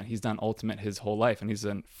does ultimate. He's done ultimate his whole life, and he's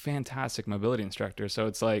a fantastic mobility instructor. So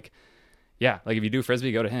it's like, like if you do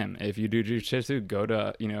frisbee, go to him. If you do jiu-jitsu, go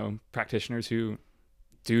to practitioners who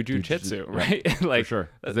do jiu-jitsu, right? For sure.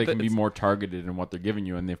 They can be more targeted in what they're giving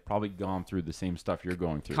you, and they've probably gone through the same stuff you're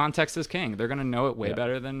going through. Context is king. They're going to know it way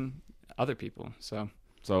better than other people. So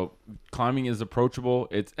So climbing is approachable.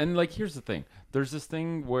 And like, here's the thing. There's this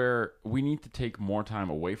thing where we need to take more time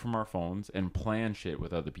away from our phones and plan shit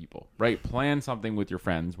with other people, right? Plan something with your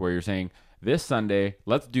friends where you're saying, this Sunday,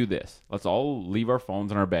 let's do this. Let's all leave our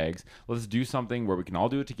phones in our bags. Let's do something where we can all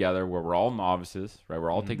do it together, where we're all novices, right? We're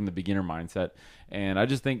all taking the beginner mindset. And I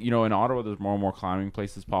just think, in Ottawa, there's more and more climbing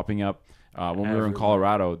places popping up. When we were in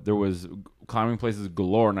Colorado, there was climbing places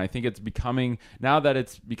galore, and I think it's becoming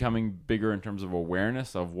bigger in terms of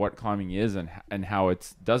awareness of what climbing is and how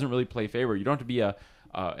it doesn't really play favor. You don't have to be a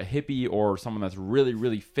hippie or someone that's really,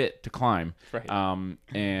 really fit to climb. Right.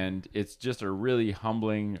 And it's just a really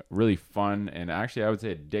humbling, really fun, and actually I would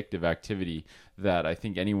say addictive activity that I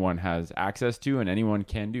think anyone has access to and anyone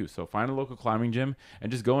can do. So find a local climbing gym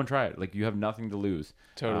and just go and try it. Like, you have nothing to lose.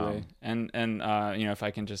 Totally. And if I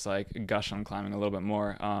can just like gush on climbing a little bit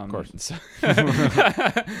more. Of course. So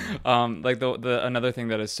like the another thing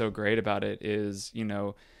that is so great about it is,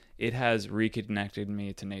 it has reconnected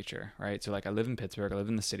me to nature, right? So like, I live in Pittsburgh, I live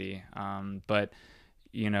in the city, but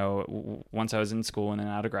once I was in school and then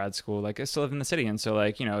out of grad school, like, I still live in the city. And so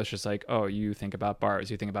like, it's just like, oh, you think about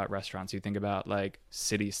bars, you think about restaurants, you think about like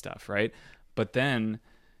city stuff, right? But then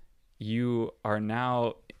you are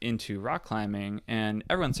now into rock climbing, and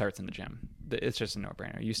everyone starts in the gym. It's just a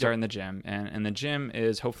no-brainer. You start in the gym, and the gym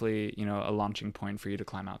is hopefully, a launching point for you to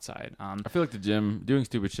climb outside. I feel like the gym, doing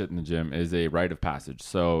stupid shit in the gym is a rite of passage.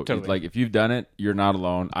 So Totally. like, if you've done it, you're not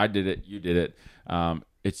alone. I did it. You did it.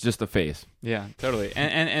 It's just a phase. Yeah, totally.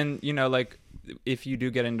 And like, if you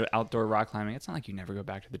do get into outdoor rock climbing, it's not like you never go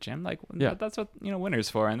back to the gym. Like, that's what, winter's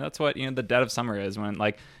for. And that's what, the dead of summer is, when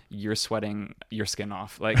like you're sweating your skin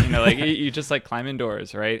off. Like, like you just like climb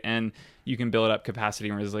indoors, right? And you can build up capacity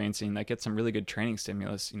and resiliency and like get some really good training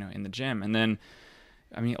stimulus, in the gym. And then,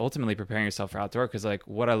 ultimately preparing yourself for outdoor, because like,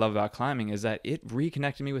 what I love about climbing is that it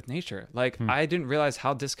reconnected me with nature. Like, I didn't realize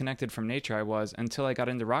how disconnected from nature I was until I got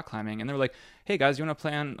into rock climbing. And they were like, hey guys, you want to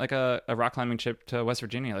plan like a rock climbing trip to West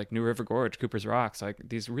Virginia, like New River Gorge, Cooper's Rocks, like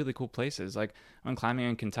these really cool places. Like, I'm climbing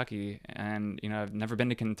in Kentucky, and I've never been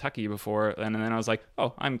to Kentucky before. And then I was like,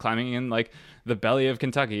 oh, I'm climbing in like the belly of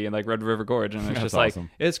Kentucky and like Red River Gorge. And it's just awesome.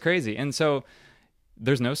 Like, it's crazy. And so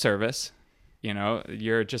there's no service.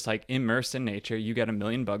 You're just like immersed in nature. You get a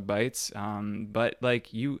million bug bites, but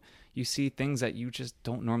like you see things that you just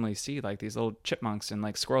don't normally see, like these little chipmunks and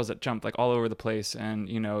like squirrels that jump like all over the place, and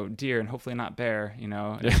deer, and hopefully not bear.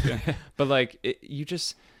 But like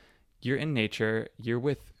you're in nature. You're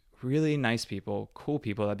with really nice people, cool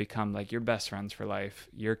people that become like your best friends for life.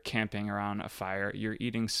 You're camping around a fire. You're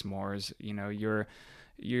eating s'mores.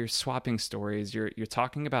 You're swapping stories. You're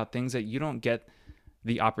talking about things that you don't get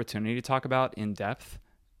the opportunity to talk about in depth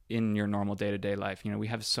in your normal day-to-day life. We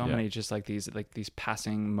have so many just like these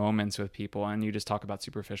passing moments with people, and you just talk about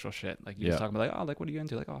superficial shit. Like, you just talk about like, oh, like, what are you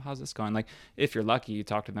into? Like, oh, how's this going? Like, if you're lucky, you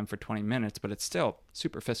talk to them for 20 minutes, but it's still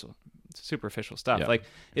superficial stuff. Yeah. Like,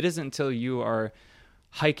 it isn't until you are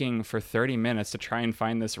hiking for 30 minutes to try and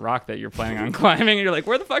find this rock that you're planning on climbing, and you're like,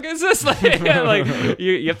 where the fuck is this? Like, like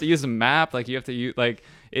you have to use a map. Like, you have to use like,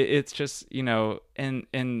 it's just,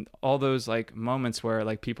 and all those like moments where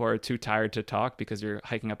like people are too tired to talk because you're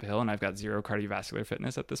hiking up a hill, and I've got zero cardiovascular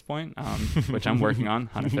fitness at this point, which I'm working on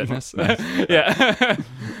fitness. Yeah.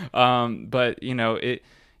 But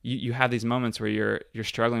you have these moments where you're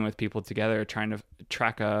struggling with people together, trying to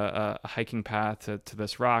track a hiking path to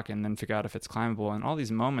this rock, and then figure out if it's climbable. And all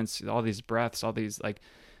these moments, all these breaths, all these like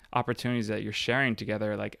opportunities that you're sharing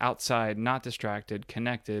together, like outside, not distracted,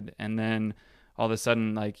 connected, and then all of a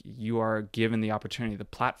sudden, like, you are given the opportunity, the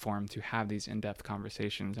platform to have these in-depth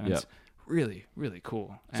conversations, and it's really, really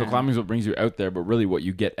cool. So climbing is what brings you out there, but really what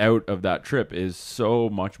you get out of that trip is so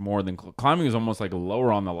much more than climbing is almost like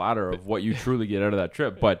lower on the ladder of what you truly get out of that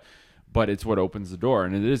trip, but it's what opens the door.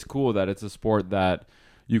 And it is cool that it's a sport that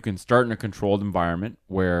you can start in a controlled environment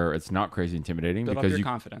where it's not crazy intimidating, build because up your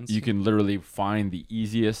confidence. You can literally find the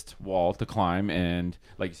easiest wall to climb, and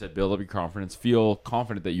like you said, build up your confidence, feel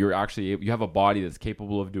confident that you have a body that's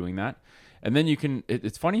capable of doing that. And then you can,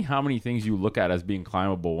 it's funny how many things you look at as being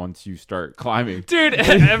climbable once you start climbing. Dude,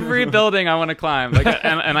 every building I want to climb. Like,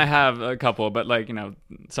 and I have a couple, but like,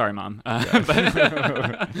 sorry, Mom.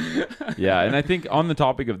 Yeah, and I think on the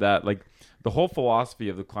topic of that, like the whole philosophy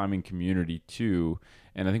of the climbing community too,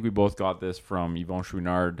 and I think we both got this from Yvon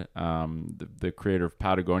Chouinard, the creator of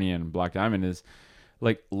Patagonia and Black Diamond, is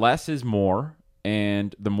like less is more,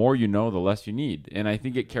 and the more you know, the less you need. And I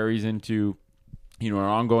think it carries into our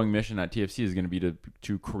ongoing mission at TFC is going to be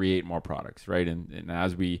to create more products, right? And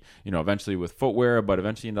as we, eventually with footwear, but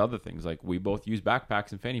eventually into other things, like we both use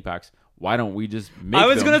backpacks and fanny packs. Why don't we just make I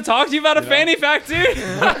was them? going to talk to you about a fanny pack, dude.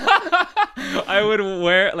 I would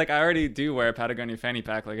wear, like, I already do wear a Patagonia fanny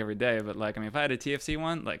pack, like, every day. But, like, I mean, if I had a TFC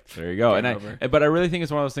one, like, there you go. game over. But I really think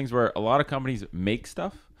it's one of those things where a lot of companies make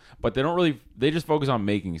stuff, but they just focus on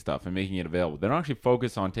making stuff and making it available. They don't actually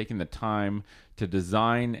focus on taking the time to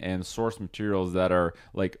design and source materials that are,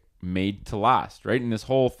 like, made to last, right? And this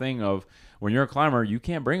whole thing of when you're a climber, you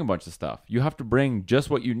can't bring a bunch of stuff. You have to bring just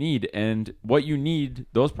what you need, and what you need,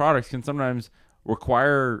 those products can sometimes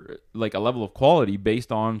require like a level of quality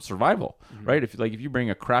based on survival, right? If you bring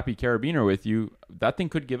a crappy carabiner with you, that thing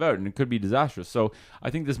could give out and it could be disastrous. So I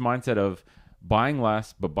think this mindset of buying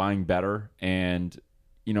less but buying better, and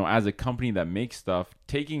as a company that makes stuff,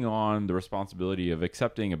 taking on the responsibility of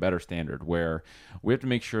accepting a better standard where we have to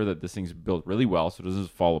make sure that this thing's built really well so it doesn't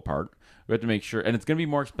fall apart. We have to make sure, and it's going to be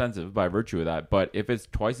more expensive by virtue of that, but if it's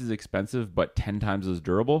twice as expensive but 10 times as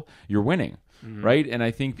durable, you're winning, right? And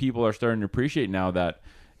I think people are starting to appreciate now that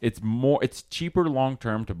it's cheaper long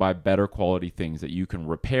term to buy better quality things that you can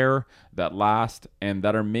repair, that last, and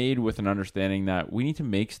that are made with an understanding that we need to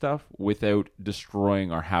make stuff without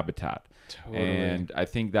destroying our habitat. Totally. And I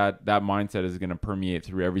think that mindset is going to permeate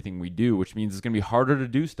through everything we do, which means it's going to be harder to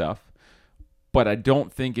do stuff. But I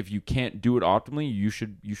don't think if you can't do it optimally, you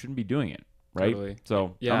shouldn't be doing it, right? Totally.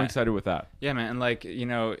 So Yeah. I'm excited with that. Yeah, man. And like,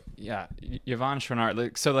 Yvonne Chouinard,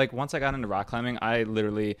 like, so like once I got into rock climbing, I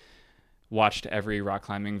literally watched every rock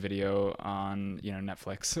climbing video on,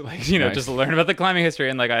 Netflix, like, Nice. just to learn about the climbing history.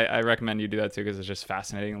 And like, I recommend you do that too, because it's just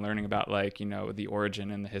fascinating learning about like, the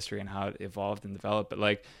origin and the history and how it evolved and developed. But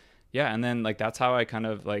like, yeah. And then like, that's how I kind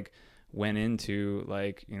of like went into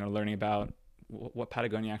like, learning about what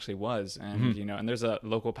Patagonia actually was. And, and there's a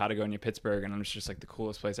local Patagonia Pittsburgh, and it's just like the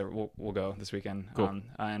coolest place ever. We'll go this weekend. Cool.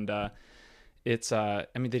 It's I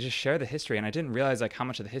mean, they just share the history, and I didn't realize like how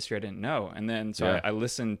much of the history I didn't know. And then so I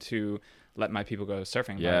listened to Let My People Go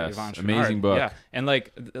Surfing by Yes, Yvonne Chouinard. amazing book. Yeah, and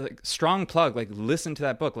like strong plug, like listen to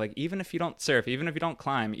that book. Like even if you don't surf, even if you don't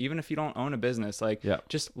climb, even if you don't own a business, like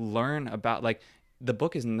just learn about like. The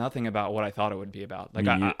book is nothing about what I thought it would be about. Like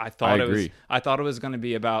I thought it was going to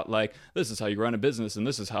be about like, this is how you run a business, and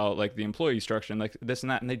this is how like the employee structure and like this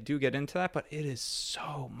and that. And they do get into that, but it is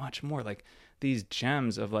so much more like these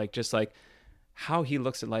gems of like, just like how he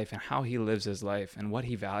looks at life and how he lives his life and what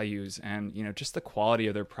he values, and, just the quality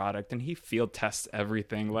of their product. And he field tests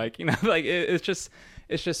everything. Like, like it's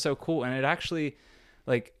just so cool. And it actually,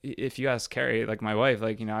 like, if you ask Carrie, like my wife,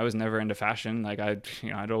 like, I was never into fashion. Like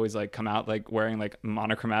I'd always like come out like wearing like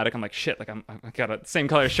monochromatic. I'm like, shit, like I got a same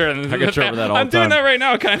color shirt. And I get you over that all I'm the time. doing that right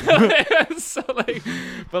now, kind of. So like,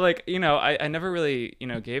 but like, I never really,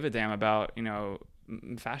 gave a damn about,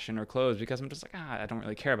 fashion or clothes, because I'm just like, I don't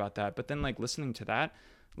really care about that. But then like listening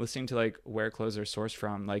to like where clothes are sourced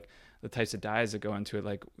from, like the types of dyes that go into it,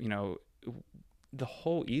 like, the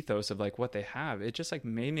whole ethos of like what they have, it just like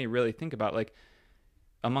made me really think about like,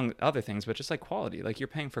 among other things, but just like quality, like you're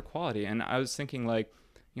paying for quality. And I was thinking like,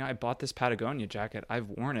 I bought this Patagonia jacket. I've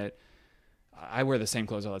worn it. I wear the same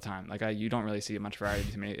clothes all the time. Like you don't really see much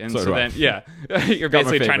variety to me. And so then, you're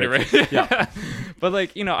basically trying to, yeah. But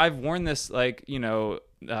like, I've worn this like, kind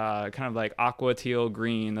of like aqua teal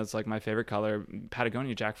green. That's like my favorite color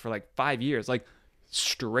Patagonia jacket for like 5 years, like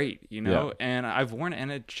straight, and I've worn it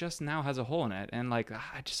and it just now has a hole in it. And like,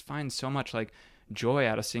 I just find so much like joy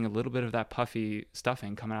out of seeing a little bit of that puffy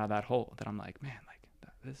stuffing coming out of that hole, that I'm like, man, like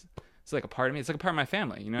this is like a part of me. It's like a part of my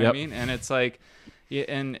family, what I mean? And it's like,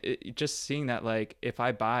 just seeing that, like, if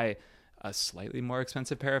I buy a slightly more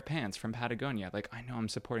expensive pair of pants from Patagonia, like I know I'm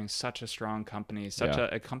supporting such a strong company, such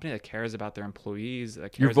a company that cares about their employees.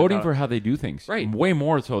 That cares You're voting about, for how they do things, right? Way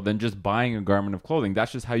more so than just buying a garment of clothing.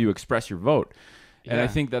 That's just how you express your vote. And I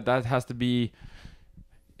think that has to be.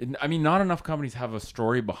 I mean, not enough companies have a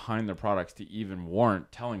story behind their products to even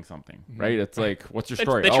warrant telling something, right? It's like, what's your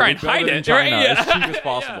story? They try and hide it, China, right? as cheap as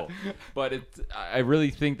possible. But I really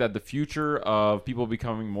think that the future of people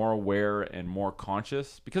becoming more aware and more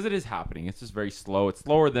conscious, because it is happening. It's just very slow. It's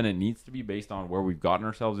slower than it needs to be based on where we've gotten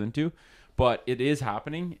ourselves into. But it is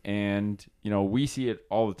happening, and we see it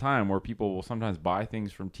all the time where people will sometimes buy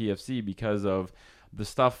things from TFC because of the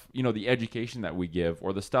stuff, the education that we give,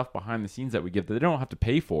 or the stuff behind the scenes that we give that they don't have to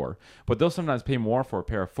pay for, but they'll sometimes pay more for a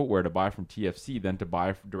pair of footwear to buy from TFC than to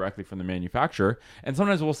buy directly from the manufacturer. And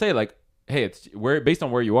sometimes we'll say like, hey, based on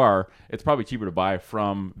where you are, it's probably cheaper to buy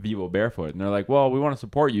from Vivo Barefoot. And they're like, well, we want to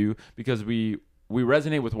support you because we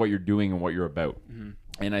resonate with what you're doing and what you're about.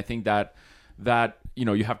 And I think that that, you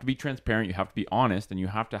know, you have to be transparent, you have to be honest, and you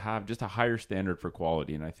have to have just a higher standard for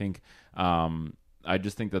quality. And I think, I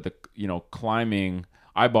just think that climbing,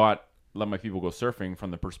 Let My People Go Surfing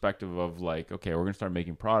from the perspective of like, okay, we're going to start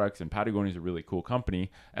making products, and Patagonia is a really cool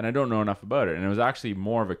company, and I don't know enough about it. And it was actually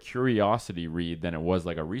more of a curiosity read than it was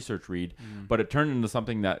like a research read, but it turned into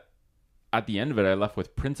something that at the end of it, I left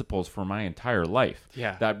with principles for my entire life.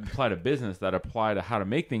 Yeah. That apply to business, that apply to how to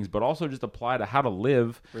make things, but also just apply to how to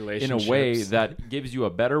live in a way that gives you a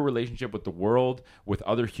better relationship with the world, with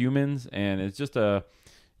other humans. And it's just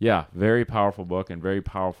very powerful book and very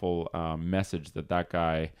powerful message that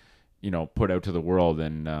guy, you know, put out to the world.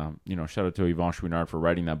 And, you know, shout out to Yvon Chouinard for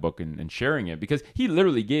writing that book and sharing it, because he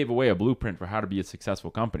literally gave away a blueprint for how to be a successful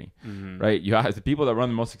company, right? You have the people that run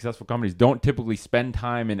the most successful companies don't typically spend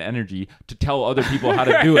time and energy to tell other people how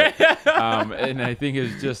to do it. And I think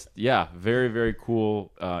it's just, very, very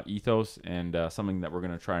cool ethos, and something that we're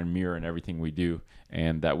going to try and mirror in everything we do,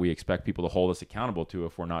 and that we expect people to hold us accountable to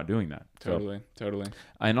if we're not doing that. Totally.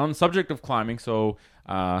 And on the subject of climbing, so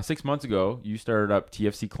 6 months ago, you started up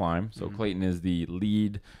TFC Climb. So Clayton is the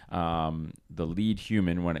lead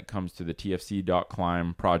human when it comes to the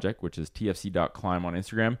TFC.climb project, which is TFC.climb on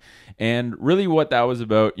Instagram. And really what that was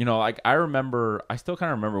about, you know, like I still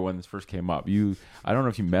kind of remember when this first came up. I don't know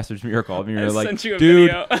if you messaged me or called me. You're like,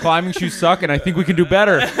 dude, climbing shoes suck and I think we can do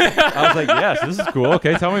better. I was like, yes, this is cool.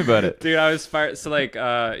 Okay, tell me about it. Dude, I was fired. So like,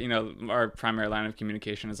 you know, our primary line of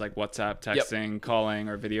communication is like WhatsApp, texting, calling,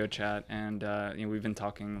 or video chat. And, you know, we've been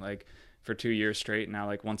talking like for 2 years straight now,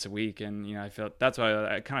 like once a week. And, you know, that's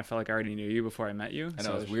why I kind of felt like I already knew you before I met you. I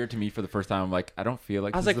know, it was weird to me for the first time. I'm like, I don't feel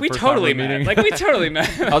like I was this like, is the we first totally time we're met. meeting. Like, we totally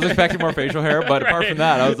met. I was expecting more facial hair, but apart from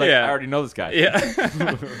that, I was like, I already know this guy.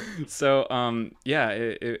 Yeah. So,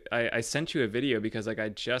 I sent you a video because like I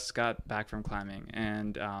just got back from climbing,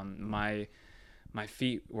 and my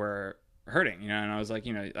feet were hurting, you know, and I was like,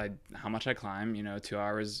 you know, how much I climb, you know, 2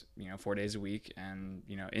 hours, you know, 4 days a week, and,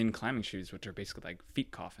 you know, in climbing shoes, which are basically like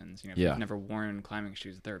feet coffins, you know, if you've never worn climbing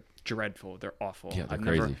shoes, they're dreadful, they're awful. Yeah, they're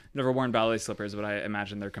I've crazy. never worn ballet slippers, but I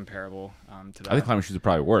imagine they're comparable to that. I think climbing shoes are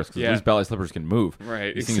probably worse, because these ballet slippers can move.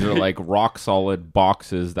 Right. These things are like rock solid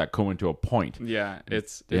boxes that go into a point. Yeah,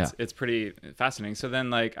 it's pretty fascinating. So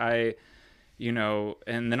then like you know,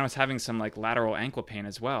 and then I was having some like lateral ankle pain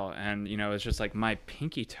as well. And, you know, it's just like my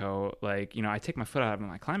pinky toe, like, you know, I take my foot out of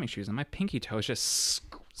my climbing shoes and my pinky toe is just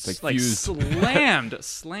like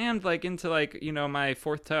slammed like into like, you know, my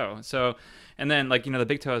fourth toe. So, and then like, you know, the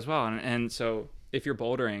big toe as well. And so if you're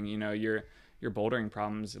bouldering, you know, your bouldering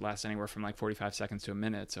problems last anywhere from like 45 seconds to a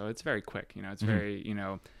minute. So it's very quick, you know, it's very, you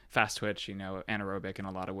know, fast twitch, you know, anaerobic in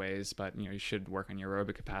a lot of ways, but, you know, you should work on your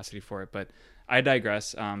aerobic capacity for it. But I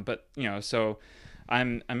digress. But, you know, so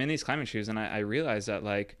I'm in these climbing shoes, and I realized that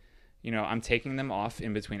like, you know, I'm taking them off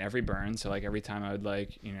in between every burn. So like every time I would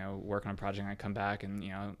like, you know, work on a project, I'd come back and,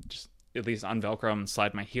 you know, just at least unvelcro them and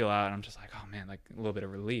slide my heel out. And I'm just like, oh man, like a little bit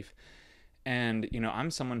of relief. And, you know,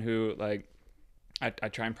 I'm someone who like, I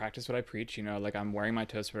try and practice what I preach, you know, like I'm wearing my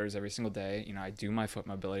toe spreaders every single day. You know, I do my foot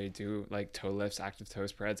mobility, do like toe lifts, active toe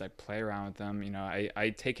spreads. I play around with them. You know,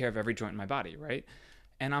 I take care of every joint in my body, right?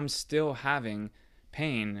 And I'm still having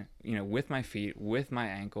pain, you know, with my feet, with my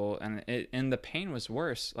ankle. And the pain was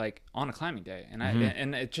worse, like on a climbing day. And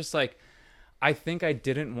and it just like, I think I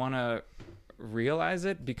didn't want to realize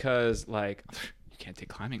it because like, can't take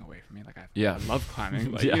climbing away from me. Like I love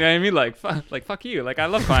climbing. Like, you know what I mean? Like fuck you. Like I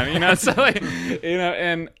love climbing. You know. So like, you know,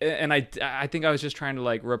 and I think I was just trying to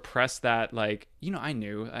like repress that. Like, you know, I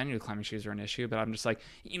knew climbing shoes were an issue, but I'm just like,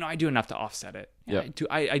 you know, I do enough to offset it. Yeah.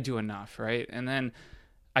 I do enough, right? And then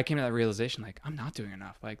I came to that realization, like I'm not doing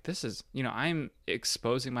enough. Like this is, you know, I'm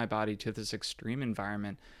exposing my body to this extreme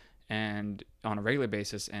environment and on a regular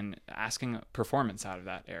basis and asking performance out of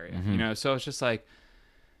that area. You know, so it's just like,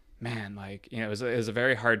 man, like, you know, it was a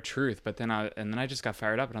very hard truth, but then I just got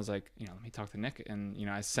fired up and I was like, you know, let me talk to Nick. And, you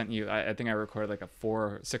know, I sent you, I think I recorded like a 4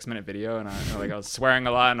 or 6 minute video, and I was swearing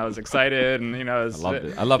a lot and I was excited, and, you know, I loved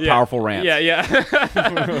it. I love powerful rants.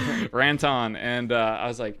 Yeah. Rant on. And, I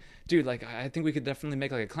was like, dude, like, I think we could definitely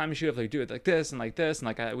make like a climbing shoe if like do it like this and like this. And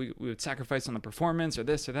like, we would sacrifice on the performance or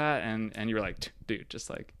this or that. And you were like, dude,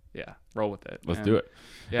 just like, yeah, roll with it. Let's do it.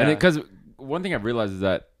 Yeah. And because one thing I've realized is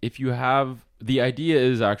that if you have, the idea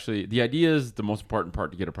is the most important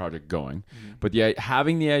part to get a project going, but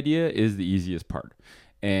having the idea is the easiest part,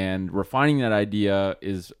 and refining that idea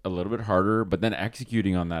is a little bit harder, but then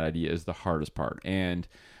executing on that idea is the hardest part. And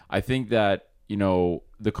I think that, you know,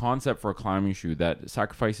 the concept for a climbing shoe that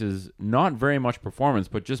sacrifices not very much performance,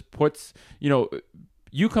 but just puts, you know,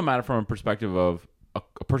 you come at it from a perspective of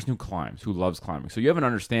a person who climbs, who loves climbing. So you have an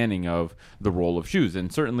understanding of the role of shoes,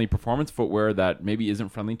 and certainly performance footwear that maybe isn't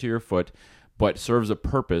friendly to your foot, but serves a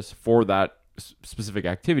purpose for that specific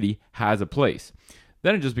activity has a place.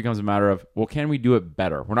 Then it just becomes a matter of, well, can we do it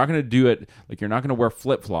better? We're not going to do it like you're not going to wear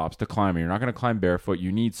flip-flops to climb. You're not going to climb barefoot.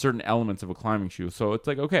 You need certain elements of a climbing shoe. So it's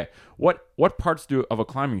like, okay, what parts of a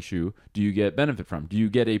climbing shoe do you get benefit from? Do you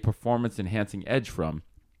get a performance-enhancing edge from?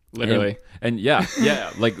 Literally. And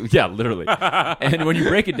literally. And when you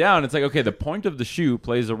break it down, it's like, okay, the point of the shoe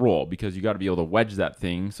plays a role because you got to be able to wedge that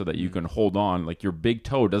thing so that you can hold on. Like your big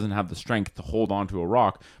toe doesn't have the strength to hold on to a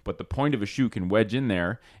rock, but the point of a shoe can wedge in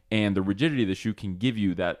there, and the rigidity of the shoe can give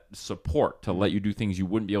you that support to let you do things you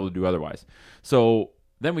wouldn't be able to do otherwise. So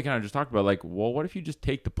then we kind of just talked about like, well, what if you just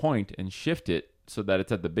take the point and shift it so that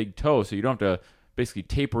it's at the big toe, so you don't have to basically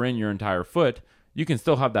taper in your entire foot. You can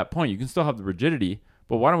still have that point. You can still have the rigidity,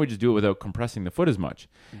 but why don't we just do it without compressing the foot as much?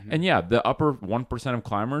 And yeah, the upper 1% of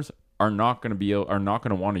climbers are not going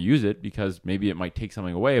to want to use it because maybe it might take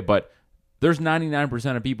something away, but there's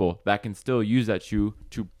 99% of people that can still use that shoe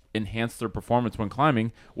to enhance their performance when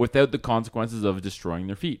climbing without the consequences of destroying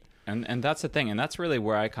their feet. And that's the thing, and that's really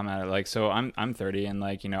where I come at it. Like, so I'm 30, and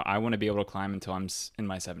like, you know, I want to be able to climb until I'm in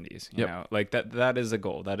my 70s. You know, like that is a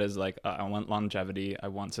goal. That is like, I want longevity. I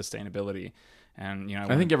want sustainability. And you know,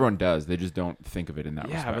 I think everyone does. They just don't think of it in that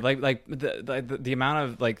respect. Yeah, but like the amount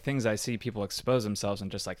of like things I see people expose themselves and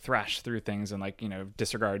just like thrash through things and like, you know,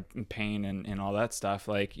 disregard pain and all that stuff.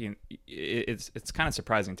 Like, you know, it's kind of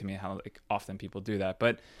surprising to me how like often people do that.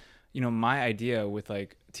 But you know, my idea with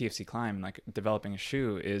like TFC Climb and like developing a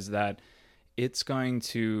shoe is that it's going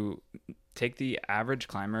to take the average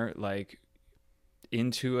climber like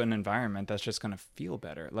into an environment that's just going to feel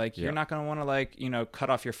better. Like you're not going to want to like, you know, cut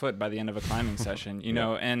off your foot by the end of a climbing session, you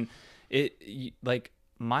know, and like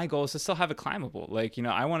my goal is to still have it climbable. Like, you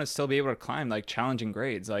know, I want to still be able to climb like challenging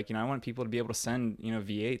grades. Like, you know, I want people to be able to send, you know,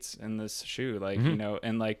 V8s in this shoe, like, you know,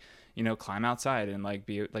 and like, you know, climb outside and like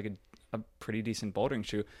be like a pretty decent bouldering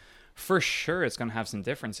shoe. For sure, it's going to have some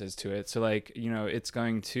differences to it. So like, you know, you're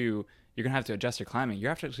going to have to adjust your climbing.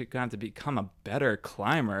 You're actually going to have to become a better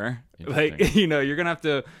climber. Like, you know, you're going to have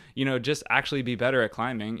to, you know, just actually be better at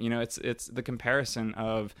climbing. You know, it's the comparison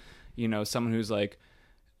of, you know, someone who's like,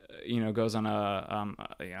 you know, goes on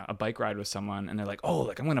a bike ride with someone and they're like, oh,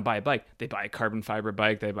 like I'm going to buy a bike. They buy a carbon fiber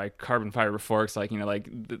bike. They buy carbon fiber forks, like, you know, like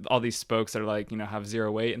all these spokes that are like, you know, have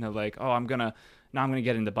zero weight. And they're like, oh, I'm going to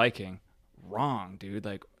get into biking. Wrong, dude.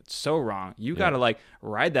 Like, so wrong. You got to like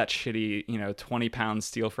ride that shitty, you know, 20-pound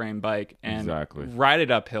steel frame bike and ride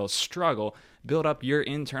it uphill, struggle, build up your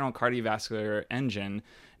internal cardiovascular engine,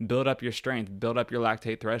 build up your strength, build up your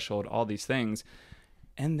lactate threshold, all these things,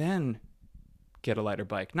 and then get a lighter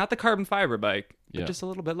bike. Not the carbon fiber bike, but just a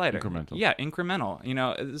little bit lighter. Incremental. Yeah, incremental. You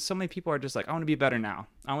know, so many people are just like, I want to be better now.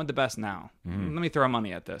 I want the best now. Let me throw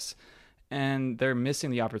money at this. And they're missing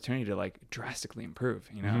the opportunity to like drastically improve,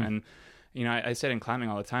 you know, and you know, I said in climbing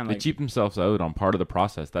all the time, like, they cheap themselves out on part of the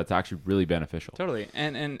process that's actually really beneficial. Totally.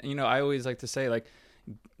 And you know, I always like to say, like,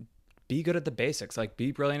 be good at the basics, like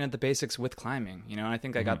be brilliant at the basics with climbing, you know, and I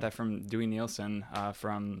think I got that from Dewey Nielsen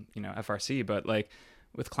from, you know, FRC, but like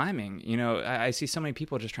with climbing, you know, I see so many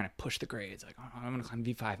people just trying to push the grades, like, oh, I'm going to climb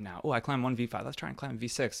V5 now. Oh, I climb one V5. Let's try and climb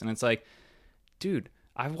V6. And it's like, dude,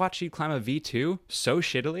 I've watched you climb a V2 so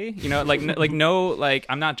shittily, you know, like, like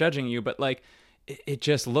I'm not judging you, but like, it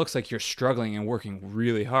just looks like you're struggling and working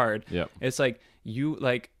really hard. Yeah. It's like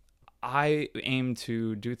I aim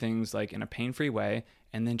to do things like in a pain-free way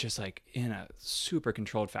and then just like in a super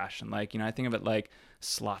controlled fashion. Like, you know, I think of it like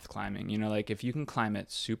sloth climbing, you know, like if you can climb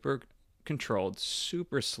it super controlled,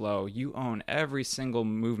 super slow, you own every single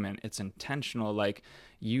movement. It's intentional. Like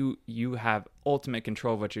you have ultimate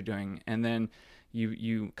control of what you're doing. And then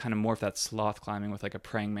you kind of morph that sloth climbing with like a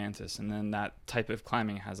praying mantis, and then that type of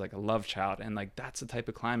climbing has like a love child, and like that's the type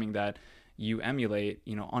of climbing that you emulate,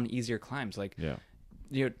 you know, on easier climbs. Like,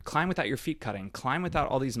 you know, climb without your feet cutting, climb without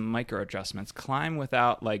all these micro adjustments, climb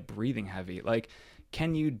without like breathing heavy. Like,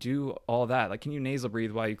 can you do all that? Like, can you nasal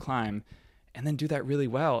breathe while you climb, and then do that really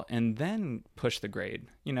well, and then push the grade?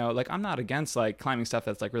 You know, like I'm not against like climbing stuff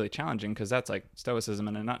that's like really challenging, because that's like stoicism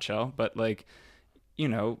in a nutshell. But like, you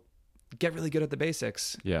know, get really good at the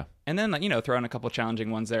basics. Yeah. And then, like, you know, throw in a couple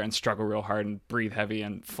challenging ones there and struggle real hard and breathe heavy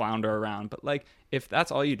and flounder around. But like, if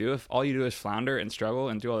that's all you do, if all you do is flounder and struggle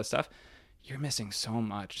and do all this stuff, you're missing so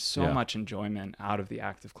much enjoyment out of the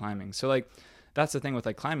act of climbing. So like, that's the thing with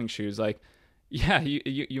like climbing shoes. Like, yeah,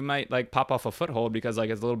 you might like pop off a foothold because like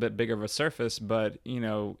it's a little bit bigger of a surface, but you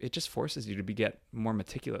know, it just forces you to get more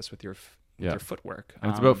meticulous with your their footwork. And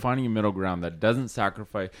it's about finding a middle ground that doesn't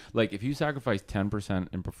sacrifice. Like if you sacrifice 10%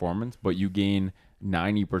 in performance, but you gain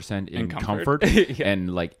 90% in comfort. comfort Yeah.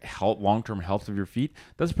 and like long-term health of your feet,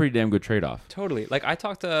 that's a pretty damn good trade-off. Totally. Like I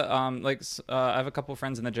talked to I have a couple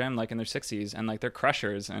friends in the gym like in their 60s, and like they're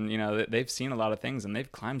crushers, and you know they've seen a lot of things, and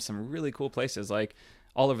they've climbed some really cool places like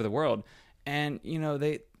all over the world. And you know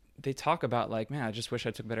they talk about like, man, I just wish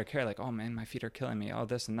I took better care. Like, oh man, my feet are killing me, all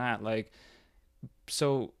this and that. Like,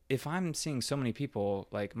 so if I'm seeing so many people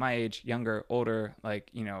like my age, younger, older, like,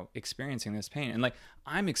 you know, experiencing this pain, and like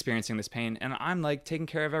I'm experiencing this pain, and I'm like taking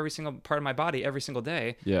care of every single part of my body every single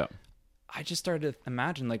day. Yeah. I just started to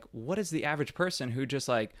imagine like, what is the average person who just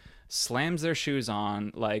like slams their shoes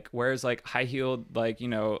on, like wears like high heeled, like, you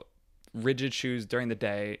know, rigid shoes during the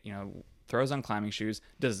day, you know, throws on climbing shoes,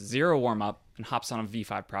 does 0 warm up, and hops on a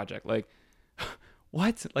V5 project. Like,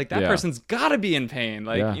 what? Like that person's gotta be in pain.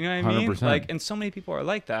 Like, you know what I mean? 100%. Like, and so many people are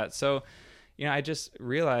like that. So, you know, I just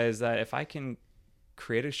realized that if I can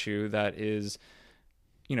create a shoe that is,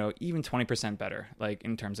 you know, even 20% better, like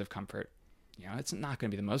in terms of comfort, you know, it's not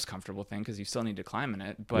going to be the most comfortable thing because you still need to climb in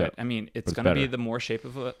it. But I mean, it's going to be the more shape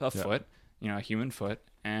of a foot, you know, a human foot,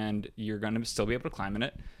 and you're going to still be able to climb in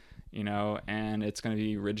it, you know, and it's going to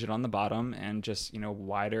be rigid on the bottom and just, you know,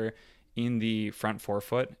 wider in the front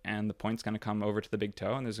forefoot, and the point's going to come over to the big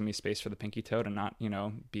toe, and there's going to be space for the pinky toe to not, you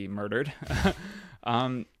know, be murdered.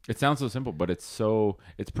 It sounds so simple, but it's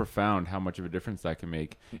profound how much of a difference that can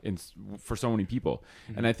make for so many people.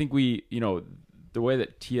 Mm-hmm. And I think the way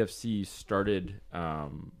that TFC started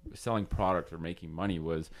selling product or making money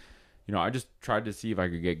was, you know, I just tried to see if I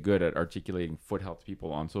could get good at articulating foot health to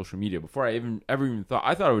people on social media before I ever even thought.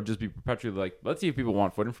 I thought it would just be perpetually like, let's see if people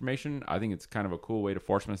want foot information. I think it's kind of a cool way to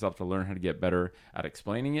force myself to learn how to get better at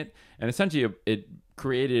explaining it. And essentially it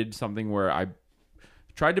created something where I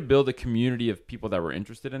tried to build a community of people that were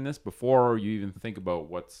interested in this before you even think about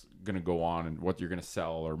what's going to go on and what you're going to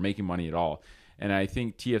sell or making money at all. And I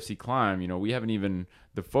think TFC Climb, you know,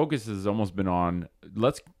 the focus has almost been on,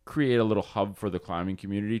 let's create a little hub for the climbing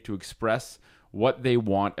community to express what they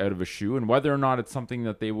want out of a shoe and whether or not it's something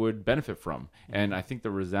that they would benefit from. And I think the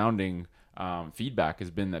resounding feedback has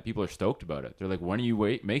been that people are stoked about it. They're like, when are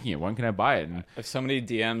you making it? When can I buy it? And I have so many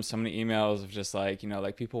DMs, so many emails of just like, you know,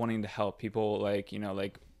 like people wanting to help, people like, you know,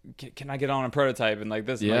 like, can I get on a prototype and like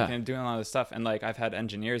this, like, and doing a lot of this stuff. And like, I've had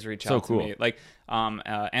engineers reach out to me, like,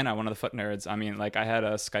 Anna, one of the foot nerds. I mean, like I had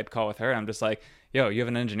a Skype call with her, and I'm just like, yo, you have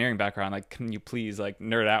an engineering background. Like, can you please like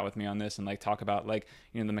nerd out with me on this and like talk about like,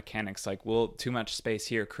 you know, the mechanics, like will too much space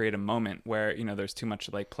here create a moment where, you know, there's too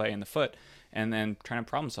much like play in the foot, and then trying to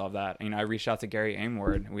problem solve that. You know, I reached out to Gary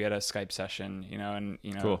Aimward. We had a Skype session, you know, and,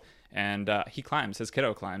 you know, and he climbs, his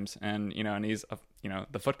kiddo climbs, and, you know, and he's you know,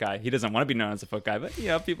 the foot guy. He doesn't want to be known as a foot guy, but you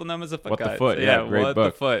know, people know him as a foot guy. What the foot? So, yeah, great What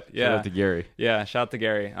book. the foot? Yeah. Shout out to Gary. Yeah, shout out to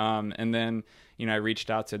Gary. And then, you know, I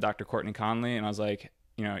reached out to Dr. Courtney Conley, and I was like,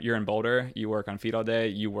 you know, you're in Boulder, you work on feet all day,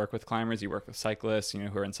 you work with climbers, you work with cyclists, you know,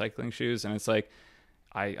 who are in cycling shoes, and it's like,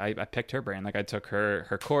 I picked her brain. Like I took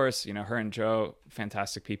her course, you know, her and Joe,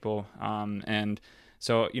 fantastic people. And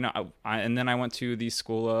so, you know, and then I went to the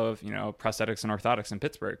School of, you know, Prosthetics and Orthotics in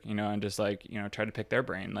Pittsburgh, you know, and just like, you know, tried to pick their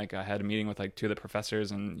brain. Like I had a meeting with like 2 of the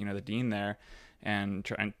professors and, you know, the dean there, and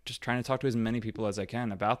just trying to talk to as many people as I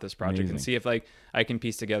can about this project. Amazing. And see if like I can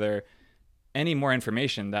piece together any more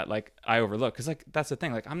information that like I overlook. Cause like, that's the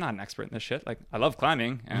thing. Like I'm not an expert in this shit. Like I love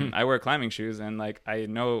climbing and I wear climbing shoes, and like, I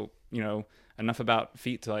know, you know, enough about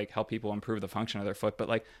feet to like help people improve the function of their foot, but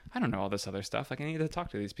like I don't know all this other stuff. Like I need to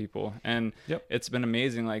talk to these people, and it's been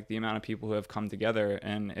amazing, like the amount of people who have come together.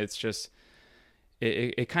 And it's just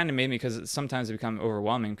it kind of made me, because sometimes it become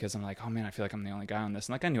overwhelming because I'm like, oh man, I feel like I'm the only guy on this,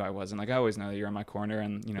 and like I knew I wasn't. Like I always know that you're in my corner,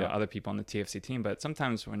 and you know other people on the TFC team, but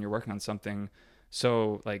sometimes when you're working on something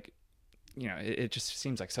so like, you know, it just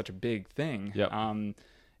seems like such a big thing.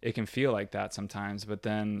 It can feel like that sometimes, but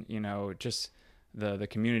then, you know, just the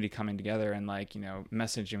community coming together and like, you know,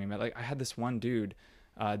 messaging me. Like I had this one dude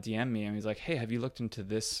DM me, and he's like, hey, have you looked into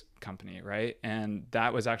this company, right? And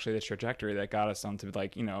that was actually the trajectory that got us onto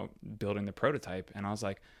like, you know, building the prototype. And I was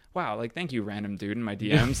like, wow, like thank you, random dude in my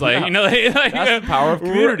DMs. Like, you know, like that's the power of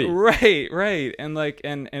community. Right. And like,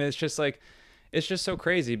 and it's just like, it's just so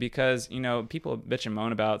crazy because, you know, people bitch and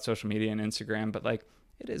moan about social media and Instagram, but like,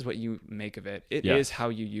 it is what you make of it. It is how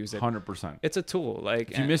you use it. 100%. It's a tool.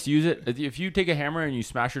 Like if you misuse it, if you take a hammer and you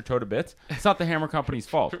smash your toe to bits, it's not the hammer company's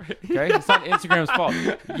fault. Okay, it's not Instagram's fault.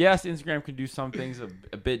 Yes, Instagram can do some things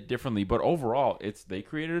a bit differently, but overall, they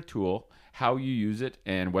created a tool. How you use it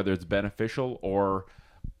and whether it's beneficial or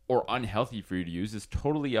unhealthy for you to use is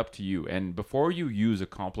totally up to you. And before you use a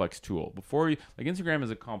complex tool, like Instagram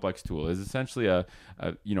is a complex tool, is essentially a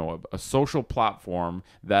social platform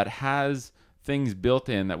that has things built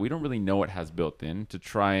in that we don't really know it has built in to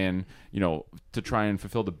try and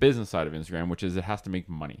fulfill the business side of Instagram, which is it has to make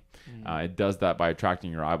money. It does that by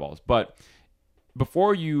attracting your eyeballs. But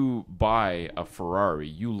before you buy a Ferrari,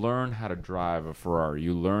 you learn how to drive a Ferrari.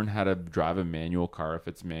 You learn how to drive a manual car if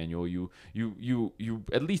it's manual. You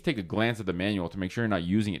at least take a glance at the manual to make sure you're not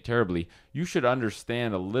using it terribly. You should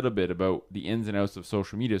understand a little bit about the ins and outs of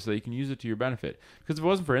social media so that you can use it to your benefit. Because if it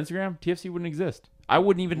wasn't for Instagram, TFC wouldn't exist. I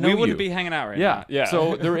wouldn't even know we wouldn't you. be hanging out right Yeah. now. Yeah.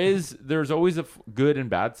 So there's always a good and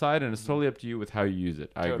bad side, and it's totally up to you with how you use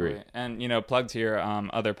it. I agree. And, plug to your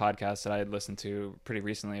other podcasts that I had listened to pretty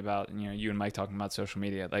recently about, you and Mike talking about social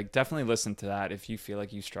media. Like, definitely listen to that if you feel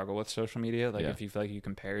like you struggle with social media. Like, if you feel like you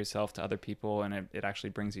compare yourself to other people and it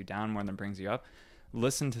actually brings you down more than brings you up,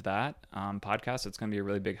 listen to that podcast. It's going to be a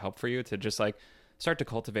really big help for you to just, like, start to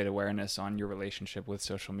cultivate awareness on your relationship with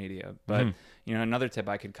social media. But, another tip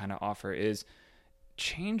I could kind of offer is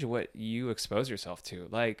change what you expose yourself to.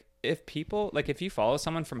 Like, if you follow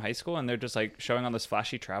someone from high school and they're just like showing all this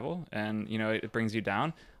flashy travel and it brings you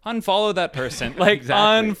down, unfollow that person. Like,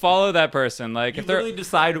 exactly. Unfollow that person. Like, if they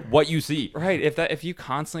decide what you see, right? If you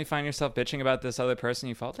constantly find yourself bitching about this other person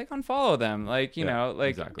you follow, like, unfollow them. Like,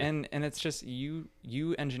 exactly. and it's just you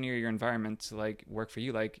engineer your environment to like work for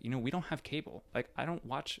you. Like, we don't have cable. Like, I don't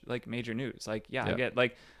watch like major news. Like, I get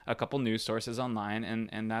like a couple news sources online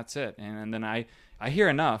and that's it. And then I hear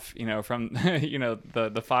enough, from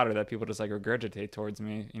the fodder that people just like regurgitate towards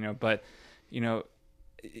me, but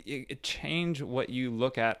it change what you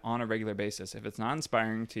look at on a regular basis. If it's not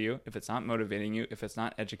inspiring to you, if it's not motivating you, if it's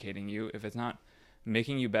not educating you, if it's not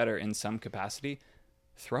making you better in some capacity,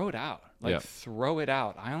 throw it out. Like, throw it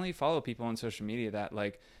out. I only follow people on social media that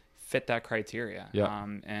like fit that criteria.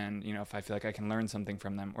 And if I feel like I can learn something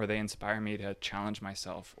from them, or they inspire me to challenge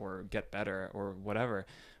myself or get better or whatever,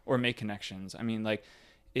 or make connections. I mean, like,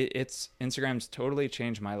 Instagram's totally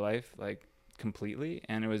changed my life, like, completely.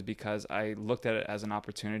 And it was because I looked at it as an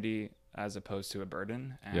opportunity as opposed to a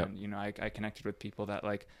burden. And, I connected with people that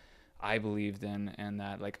like I believed in and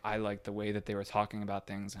that like I liked the way that they were talking about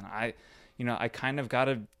things. And I kind of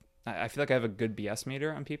I feel like I have a good BS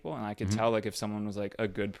meter on people, and I could tell like if someone was like a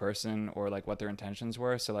good person or like what their intentions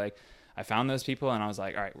were. So like I found those people and I was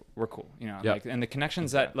like, all right, we're cool. Like, and the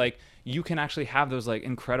connections that like you can actually have those like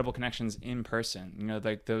incredible connections in person,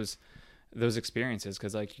 like those experiences.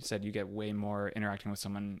 Cause like you said, you get way more interacting with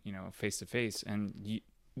someone, face to face, and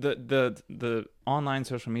the online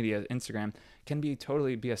social media, Instagram can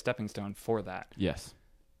totally be a stepping stone for that. Yes.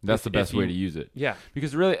 That's the best way to use it. Yeah.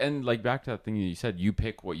 Because really, and like back to that thing that you said, you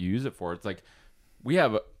pick what you use it for. It's like we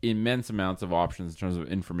have immense amounts of options in terms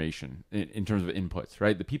of information, in terms of inputs,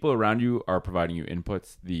 right? The people around you are providing you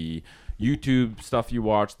inputs. The YouTube stuff you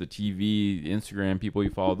watch, the TV, the Instagram people you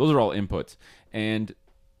follow, those are all inputs. And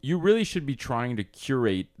you really should be trying to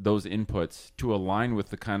curate those inputs to align with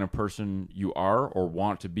the kind of person you are or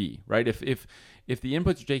want to be, right? If the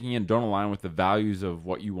inputs you're taking in don't align with the values of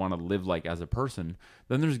what you want to live like as a person,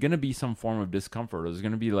 then there's going to be some form of discomfort. There's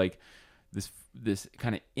going to be like this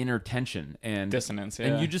kind of inner tension and dissonance. Yeah.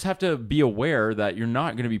 And you just have to be aware that you're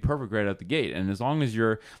not going to be perfect right out the gate. And as long as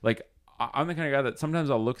you're like, I'm the kind of guy that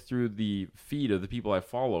sometimes I'll look through the feed of the people I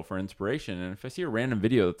follow for inspiration. And if I see a random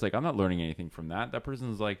video that's like, I'm not learning anything from that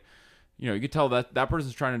person's like, you could tell that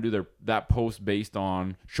person's trying to do that post based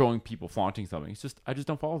on showing people flaunting something. It's just, I just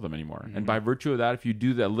don't follow them anymore. And by virtue of that, if you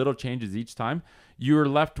do that little changes each time, you're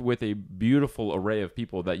left with a beautiful array of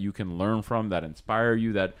people that you can learn from, that inspire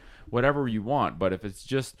you, that whatever you want. But if it's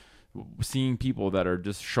just seeing people that are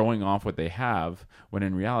just showing off what they have, when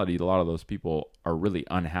in reality, a lot of those people are really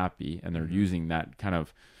unhappy and they're using that kind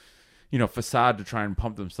of, facade to try and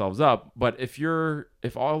pump themselves up. But if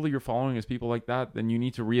all you're following is people like that, then you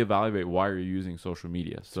need to reevaluate why you're using social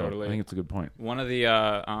media. So totally. I think it's a good point. One of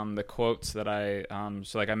the quotes that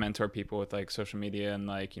I mentor people with like social media and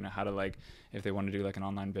like, how to like, if they want to do like an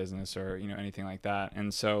online business or, anything like that.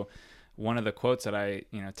 And so one of the quotes that I,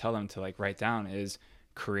 tell them to like write down is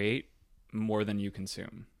create more than you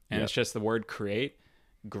consume. And It's just the word create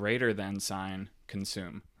greater than sign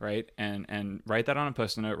consume, right? And write that on a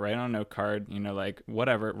post-it note, write it on a note card, like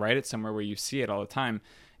whatever, write it somewhere where you see it all the time.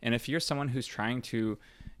 And if you're someone who's trying to,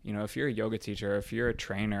 if you're a yoga teacher, if you're a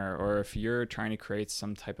trainer, or if you're trying to create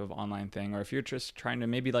some type of online thing, or if you're just trying to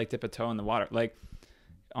maybe like dip a toe in the water, like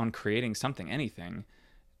on creating something, anything,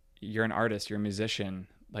 you're an artist, you're a musician,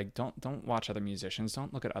 like don't watch other musicians,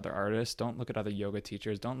 don't look at other artists, don't look at other yoga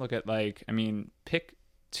teachers, don't look at pick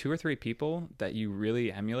 2 or 3 people that you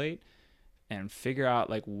really emulate and figure out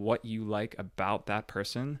like what you like about that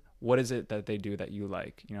person. What is it that they do that you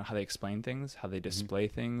like? How they explain things, how they display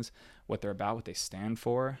things, what they're about, what they stand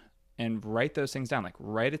for. and write those things down. Like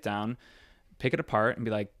write it down, pick it apart, and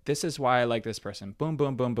be like, this is why I like this person. Boom,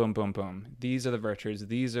 boom, boom, boom, boom, boom. These are the virtues.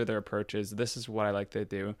 These are their approaches. This is what I like to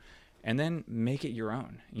do. And then make it your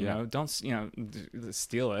own. You know, don't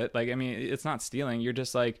steal it. Like, I mean, it's not stealing. You're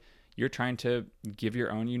just like, you're trying to give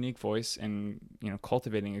your own unique voice and,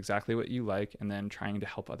 cultivating exactly what you like and then trying to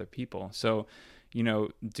help other people. So,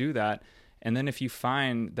 do that. And then if you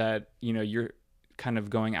find that, you're kind of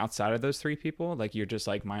going outside of those three people, like you're just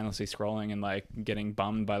like mindlessly scrolling and like getting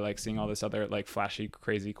bummed by like seeing all this other like flashy,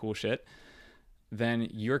 crazy, cool shit, then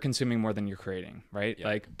you're consuming more than you're creating, right? Yeah.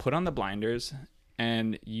 Like put on the blinders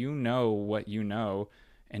and what you know,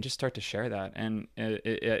 and just start to share that. And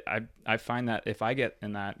I find that if I get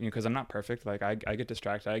in that, because I'm not perfect, like I get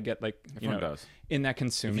distracted. I get like, in that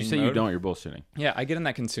consuming mode. If you say you don't, you're bullshitting. Yeah, I get in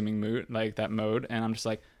that consuming mood, like that mode, and I'm just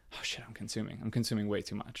like, oh shit, I'm consuming way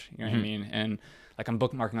too much. You know what I mean? And like I'm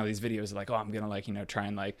bookmarking all these videos like, oh, I'm gonna like, try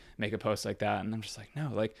and like make a post like that. And I'm just like,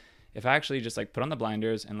 no, like if I actually just like put on the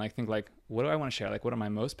blinders and like think like, what do I want to share? Like, what am I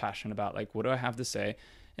most passionate about? Like, what do I have to say?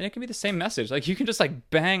 And it can be the same message. Like you can just like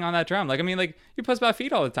bang on that drum. Like, I mean, like you post about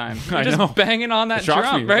feet all the time. You're just banging on that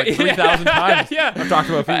drum, right? Like 3,000 times. Yeah. I've talked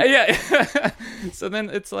about feet. Yeah. So then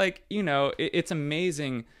it's like, it's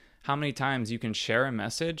amazing how many times you can share a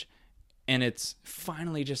message and it's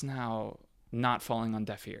finally just now not falling on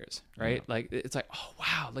deaf ears, right? Yeah. Like it's like, oh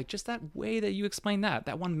wow, like just that way that you explain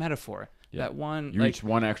that one metaphor, that one, you reached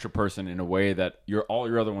one extra person in a way that all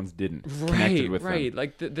your other ones didn't. Connected with them.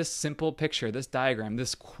 Like this simple picture, this diagram,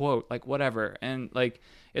 this quote, like whatever, and like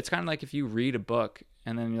it's kind of like if you read a book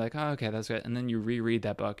and then you're like, oh okay, that's good, and then you reread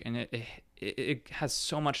that book and it has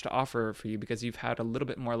so much to offer for you because you've had a little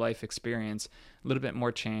bit more life experience, a little bit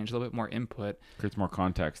more change, a little bit more input. Creates more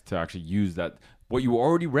context to actually use that, what you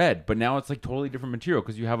already read, but now it's like totally different material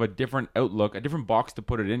because you have a different outlook, a different box to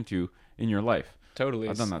put it into in your life. Totally.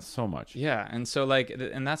 I've done that so much. Yeah. And so like,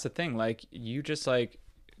 and that's the thing, like you just like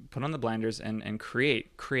put on the blinders and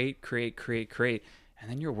create. And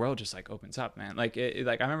then your world just like opens up, man. Like,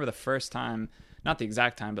 like I remember the first time, not the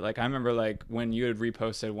exact time, but like I remember like when you had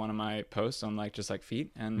reposted one of my posts on like just like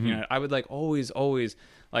feet, and I would like always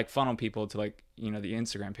like funnel people to like the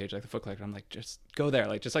Instagram page, like the Foot Collector. I'm like, just go there,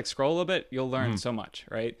 like just like scroll a little bit, you'll learn so much,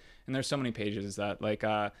 right? And there's so many pages that like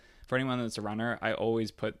for anyone that's a runner, I always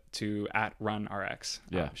put to @runrx.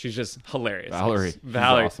 Yeah, she's just hilarious.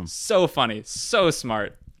 Valerie, awesome. So funny, so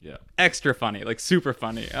smart. Yeah, extra funny, like super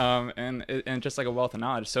funny, and just like a wealth of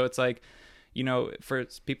knowledge. So it's like, for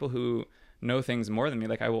people who know things more than me,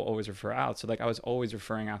 like I will always refer out. So like I was always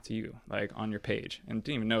referring out to you, like on your page, and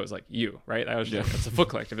didn't even know it was like you, right? I was just like, it's a Foot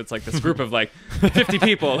Collective. It's like this group of like 50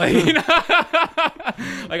 people, like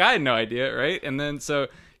like I had no idea, right? And then so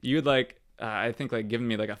you'd like I think like giving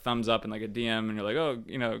me like a thumbs up and like a DM, and you're like,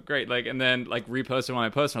 oh, great, like, and then like reposted one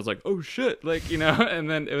of my posts, and I was like, oh shit, like and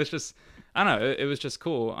then it was just, I don't know, it was just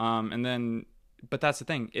cool. And then, but that's the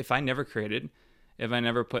thing, if I never created, if I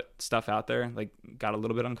never put stuff out there, like got a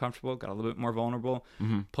little bit uncomfortable, got a little bit more vulnerable,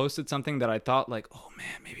 posted something that I thought like, oh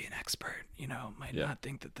man, maybe an expert, might not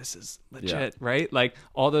think that this is legit, right? Like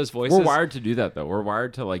all those voices. We're wired to do that though. We're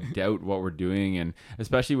wired to like doubt what we're doing, and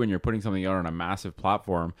especially when you're putting something out on a massive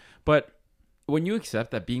platform. But when you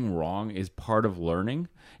accept that being wrong is part of learning,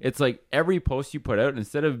 it's like every post you put out,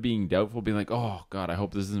 instead of being doubtful, being like, oh God, I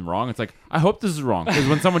hope this isn't wrong, it's like, I hope this is wrong. Because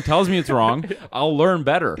when someone tells me it's wrong, I'll learn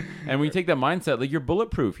better. And when you take that mindset, like you're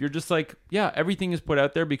bulletproof. You're just like, yeah, everything is put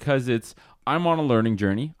out there because I'm on a learning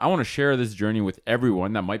journey. I want to share this journey with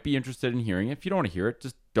everyone that might be interested in hearing it. If you don't want to hear it,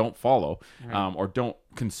 just don't follow, or don't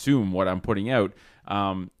consume what I'm putting out.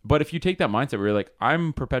 But if you take that mindset where you're like,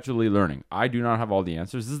 I'm perpetually learning, I do not have all the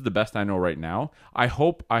answers, this is the best I know right now. I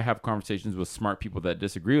hope I have conversations with smart people that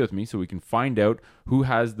disagree with me so we can find out who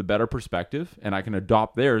has the better perspective, and I can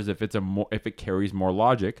adopt theirs if it carries more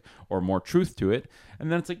logic or more truth to it.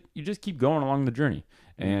 And then it's like, you just keep going along the journey.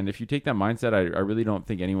 And if you take that mindset, I really don't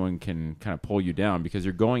think anyone can kind of pull you down, because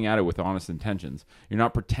you're going at it with honest intentions. You're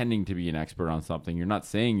not pretending to be an expert on something. You're not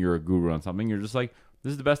saying you're a guru on something. You're just like,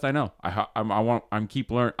 this is the best I know. I'm going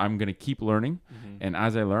to keep learning, and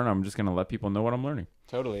as I learn, I'm just going to let people know what I'm learning.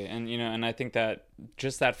 Totally, and and I think that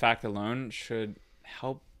just that fact alone should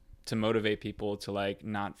help to motivate people to like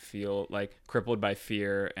not feel like crippled by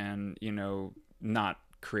fear, and not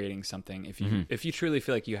creating something if you truly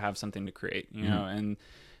feel like you have something to create, and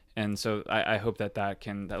so I hope that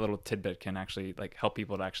little tidbit can actually like help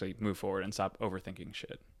people to actually move forward and stop overthinking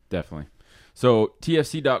shit. Definitely. So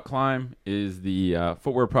TFC.climb is the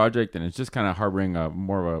footwear project, and it's just kind of harboring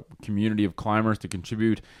more of a community of climbers to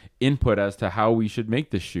contribute input as to how we should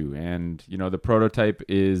make this shoe. And the prototype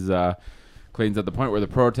is Clayton's at the point where the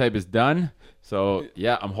prototype is done. So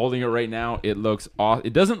yeah, I'm holding it right now. It looks awesome.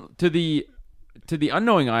 It doesn't, to the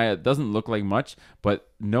unknowing eye, it doesn't look like much, but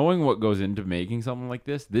knowing what goes into making something like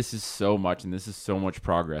this is so much, and this is so much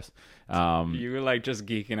progress. You were like just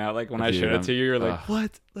geeking out. Like when I showed it to you, you're like,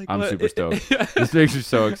 what? Like, I'm what? super stoked. This makes me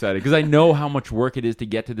so excited because I know how much work it is to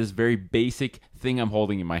get to this very basic thing I'm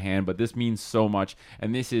holding in my hand, but this means so much,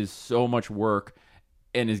 and this is so much work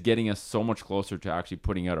and is getting us so much closer to actually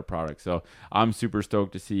putting out a product. So I'm super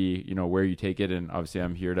stoked to see, where you take it. And obviously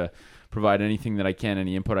I'm here to provide anything that I can,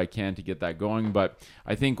 any input I can to get that going. But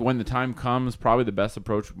I think when the time comes, probably the best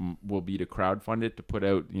approach will be to crowdfund it, to put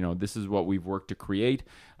out, this is what we've worked to create.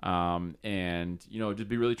 And, just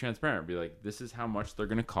be really transparent. Be like, this is how much they're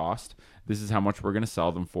going to cost. This is how much we're going to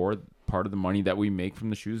sell them for. Part of the money that we make from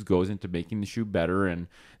the shoes goes into making the shoe better. And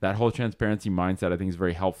that whole transparency mindset, I think, is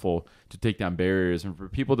very helpful to take down barriers and for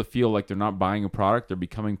people to feel like they're not buying a product, they're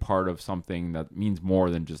becoming part of something that means more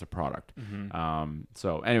than just a product.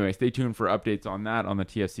 So anyway, stay tuned for updates on that on the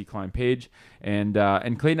TFC Climb page. And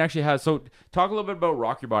Clayton actually has, so talk a little bit about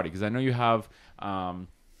Rock Your Body, because I know you have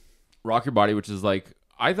Rock Your Body, which is like,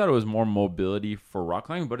 I thought it was more mobility for rock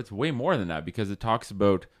climbing, but it's way more than that because it talks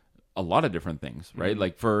about a lot of different things, right?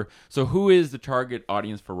 Like so who is the target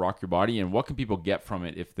audience for Rock Your Body, and what can people get from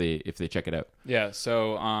it if they check it out? Yeah,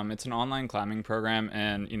 so it's an online climbing program,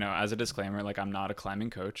 and as a disclaimer, like, I'm not a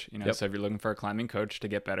climbing coach, so if you're looking for a climbing coach to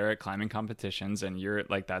get better at climbing competitions and you're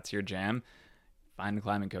like, that's your jam, find a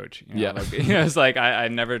climbing coach. It's like I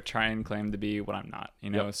never try and claim to be what I'm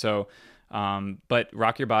not, so but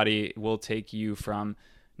Rock Your Body will take you from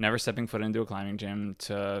never stepping foot into a climbing gym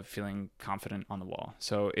to feeling confident on the wall.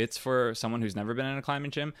 So it's for someone who's never been in a climbing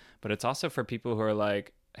gym, but it's also for people who are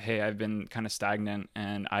like, hey, I've been kind of stagnant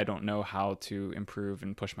and I don't know how to improve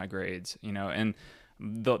and push my grades, and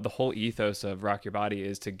the whole ethos of Rock Your Body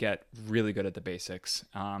is to get really good at the basics,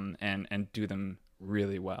 and do them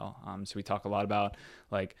really well. So we talk a lot about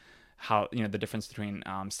like how, the difference between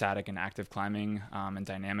static and active climbing, and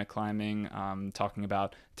dynamic climbing, talking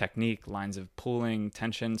about technique, lines of pulling,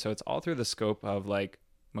 tension. So it's all through the scope of like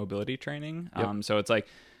mobility training. So it's like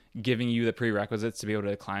giving you the prerequisites to be able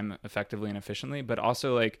to climb effectively and efficiently, but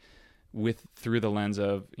also like through the lens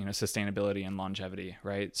of, sustainability and longevity,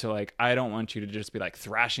 right? So like, I don't want you to just be like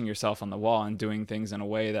thrashing yourself on the wall and doing things in a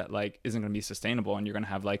way that like isn't going to be sustainable, and you're going to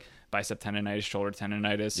have like bicep tendonitis, shoulder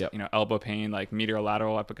tendonitis, elbow pain, like medial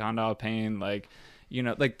lateral epicondyle pain, like,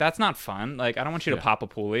 like that's not fun. Like, I don't want you to pop a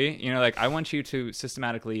pulley, like I want you to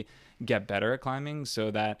systematically get better at climbing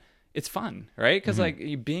so that it's fun, right? Because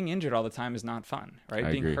like being injured all the time is not fun,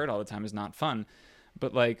 right? Being hurt all the time is not fun.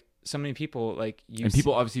 But like, so many people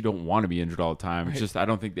people obviously don't want to be injured all the time. Right. It's just, I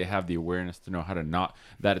don't think they have the awareness to know how to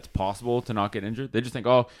that it's possible to not get injured. They just think,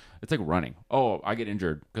 oh, it's like running. Oh, I get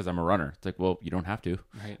injured because I'm a runner. It's like, well, you don't have to.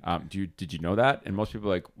 Right. Did you know that? And most people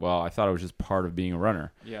are like, well, I thought it was just part of being a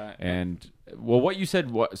runner. Yeah. And what you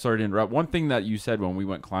said, sorry to interrupt. One thing that you said when we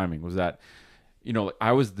went climbing was that,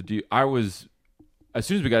 I was as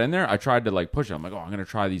soon as we got in there, I tried to like push it. I'm like, oh, I'm going to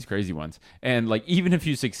try these crazy ones. And like, even if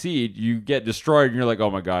you succeed, you get destroyed and you're like, oh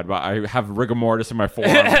my God, but I have rigor mortis in my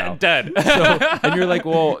forearm now. Dead. And you're like,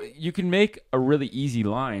 well, you can make a really easy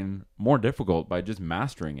line more difficult by just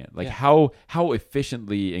mastering it. Like how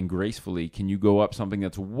efficiently and gracefully can you go up something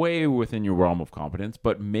that's way within your realm of competence,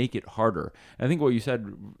 but make it harder? And I think what you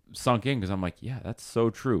said sunk in, because I'm like, yeah, that's so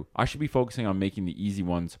true. I should be focusing on making the easy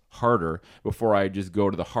ones harder before I just go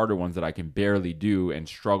to the harder ones that I can barely do and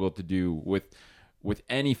struggle to do with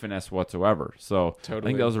any finesse whatsoever. So totally. I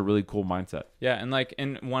think that was a really cool mindset. Yeah, and like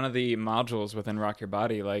in one of the modules within Rock Your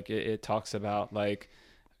Body, like it talks about like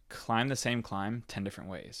climb the same climb 10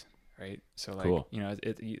 different ways, right? So like, cool.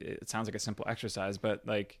 It sounds like a simple exercise, but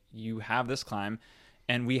like you have this climb,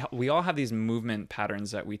 and we all have these movement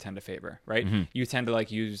patterns that we tend to favor, right? You tend to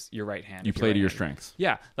like use your right hand. You play to your strengths.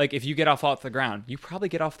 Yeah. Like if you get off the ground, you probably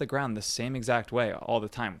get off the ground the same exact way all the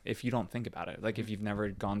time if you don't think about it. Like if you've never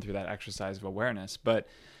gone through that exercise of awareness, but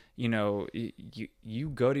you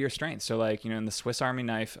go to your strengths. So like, in the Swiss Army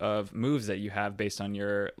knife of moves that you have based on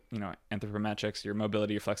your, anthropometrics, your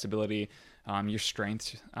mobility, your flexibility, your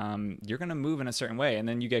strengths, you're going to move in a certain way, and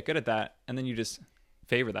then you get good at that, and then you just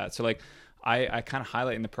favor that. So like, I kind of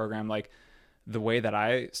highlight in the program, like the way that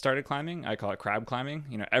I started climbing, I call it crab climbing.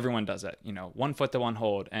 Everyone does it, 1 foot to 1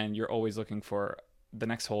 hold, and you're always looking for the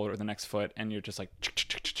next hold or the next foot, and you're just like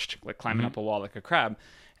climbing up a wall like a crab.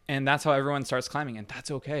 And that's how everyone starts climbing, and that's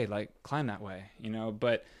okay. Like climb that way,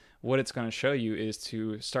 but what it's going to show you is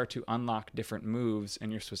to start to unlock different moves in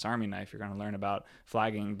your Swiss Army knife. You're going to learn about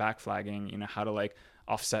flagging, back flagging, how to like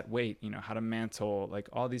offset weight, how to mantle, like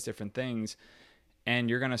all these different things. and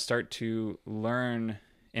you're going to start to learn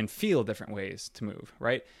and feel different ways to move,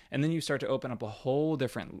 right? And then you start to open up a whole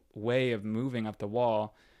different way of moving up the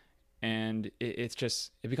wall, and it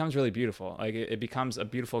becomes really beautiful. Like it becomes a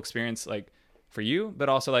beautiful experience, like for you, but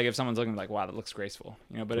also like if someone's looking like, wow, that looks graceful,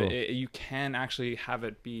 you know. But Cool. you can actually have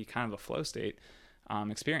it be kind of a flow state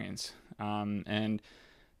experience, and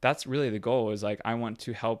that's really the goal. Is like I want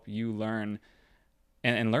to help you learn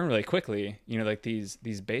and learn really quickly, you know, like these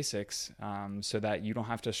basics, so that you don't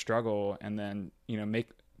have to struggle and then, you know, make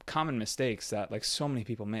common mistakes that like so many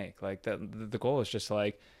people make. Like the goal is just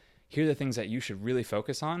like, here are the things that you should really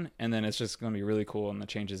focus on, and then it's just going to be really cool in the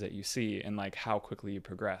changes that you see and like how quickly you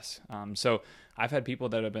progress. So I've had people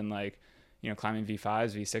that have been like, you know, climbing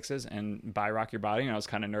V5s, V6s, and by Rock Your Body, and I was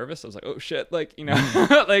kind of nervous. I was like, oh shit, like, you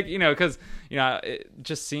know, like, you know, because, you know,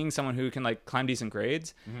 just seeing someone who can like climb decent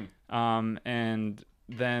grades, and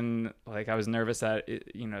then like I was nervous that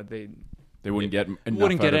you know they wouldn't get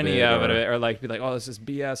any of it, or like be like, oh, this is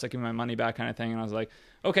BS, like give me my money back kind of thing. And I was like,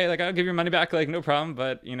 okay, like I'll give your money back, like no problem.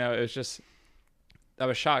 But you know, it was just, I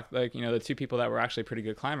was shocked. Like, you know, the two people that were actually pretty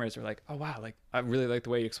good climbers were like, oh wow, like I really like the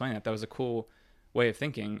way you explained that. That was a cool way of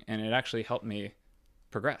thinking, and it actually helped me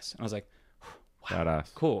progress. And I was like, wow,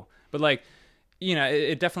 badass, cool. But like, you know,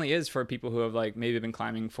 it definitely is for people who have like maybe been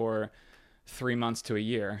climbing for 3 months to a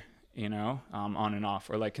year, you know, on and off,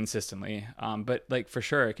 or like consistently. But like for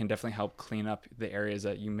sure, it can definitely help clean up the areas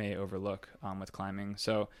that you may overlook with climbing.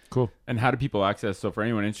 So cool. And how do people access? So for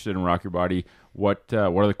anyone interested in Rock Your Body, what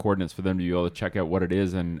are the coordinates for them to be able to check out what it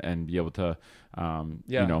is and be able to,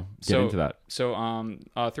 you know, get into that? So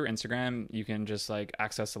through Instagram, you can just like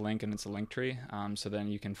access the link, and it's a link tree. So then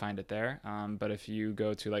you can find it there. But if you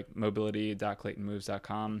go to like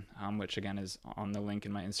mobility.claytonmoves.com, which again is on the link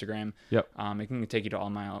in my Instagram, yep. It can take you to all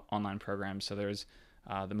my online programs. So there's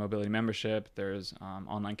the mobility membership, there's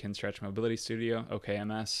online Kinstretch Mobility Studio,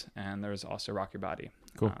 OKMS, and there's also Rock Your Body.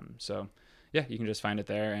 Cool. So yeah, you can just find it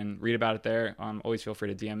there and read about it there. Always feel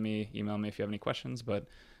free to DM me, email me if you have any questions. But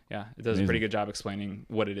yeah, it does a pretty good job explaining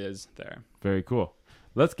what it is there. Very cool.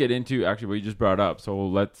 Let's get into actually what you just brought up. So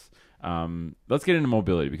let's get into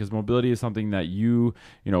mobility, because mobility is something that you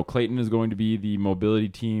know, Clayton is going to be the mobility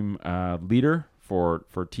team leader for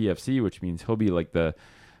TFC, which means he'll be like the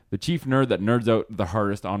chief nerd that nerds out the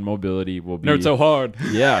hardest on mobility. Will be nerd so hard.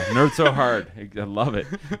 Yeah, nerd so hard. I love it.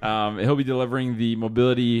 He'll be delivering the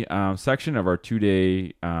mobility section of our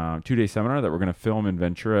two-day seminar that we're going to film in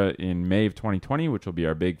Ventura in May of 2020, which will be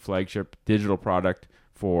our big flagship digital product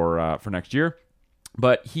for next year.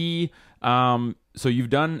 But so you've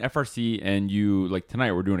done FRC, and you, like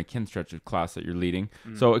tonight we're doing a Kinstretch class that you're leading.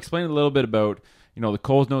 So explain a little bit about, you know, the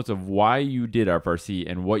Coles Notes of why you did FRC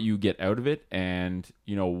and what you get out of it, and,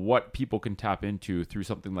 you know, what people can tap into through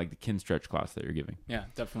something like the Kinstretch class that you're giving. Yeah,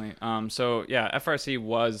 definitely. So yeah, FRC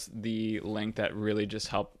was the link that really just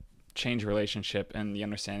helped change relationship and the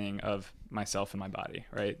understanding of myself and my body,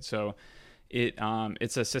 right? So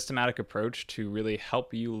it's a systematic approach to really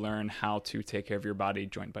help you learn how to take care of your body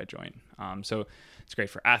joint by joint. So it's great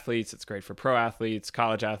for athletes, it's great for pro athletes,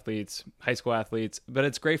 college athletes, high school athletes, but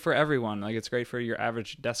it's great for everyone. Like, it's great for your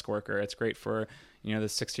average desk worker. It's great for, you know, the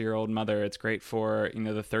 60-year-old mother. It's great for, you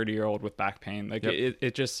know, the 30-year-old with back pain. Like, yep.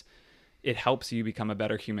 it helps you become a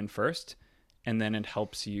better human first, and then it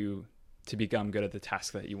helps you to become good at the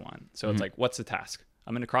task that you want. So it's like, what's the task?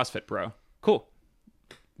 I'm into CrossFit, bro. Cool.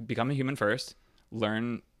 Become a human first,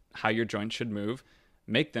 learn how your joints should move,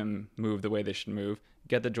 make them move the way they should move,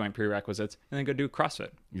 get the joint prerequisites, and then go do CrossFit.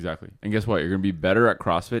 Exactly. And guess what? You're going to be better at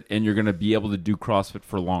CrossFit, and you're going to be able to do CrossFit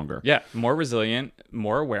for longer. Yeah, more resilient,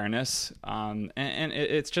 more awareness. And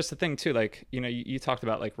it's just the thing too, like, you know, you talked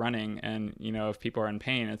about like running, and, you know, if people are in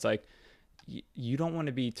pain, it's like, you don't want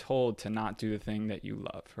to be told to not do the thing that you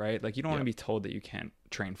love, right? Like, you don't want to be told that you can't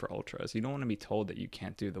train for ultras. You don't want to be told that you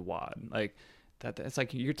can't do the WOD. Like, that it's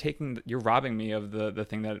like you're robbing me of the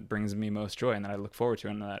thing that brings me most joy and that I look forward to,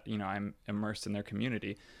 and that, you know, I'm immersed in their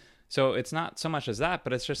community. So it's not so much as that,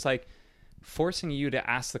 but it's just like forcing you to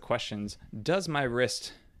ask the questions: does my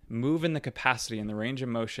wrist move in the capacity and the range of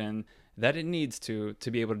motion that it needs to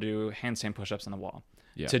be able to do handstand push-ups on the wall,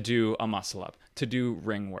 to do a muscle up, to do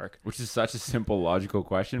ring work? Which is such a simple, logical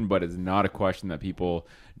question, but it's not a question that people,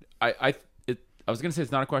 I was going to say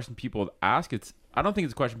it's not a question people ask. I don't think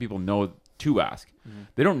it's a question people know to ask.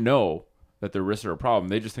 They don't know that their wrists are a problem.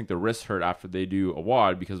 They just think their wrists hurt after they do a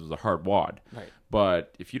WOD because it was a hard WOD. Right.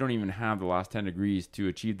 But if you don't even have the last 10 degrees to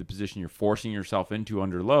achieve the position you're forcing yourself into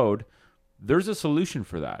under load, there's a solution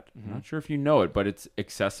for that. I'm not sure if you know it, but it's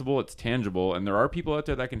accessible, it's tangible, and there are people out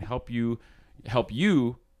there that can help you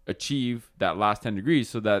achieve that last 10 degrees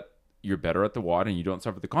so that you're better at the WOD and you don't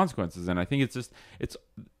suffer the consequences. And I think it's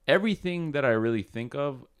everything that I really think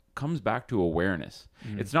of comes back to awareness.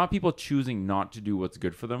 It's not people choosing not to do what's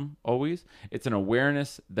good for them always. It's an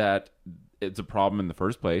awareness that it's a problem in the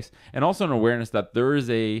first place, and also an awareness that there is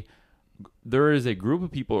a group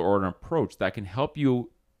of people or an approach that can help you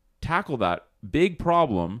tackle that big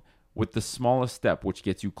problem with the smallest step, which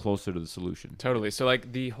gets you closer to the solution. Totally. So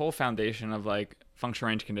like the whole foundation of like functional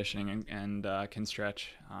range conditioning and Can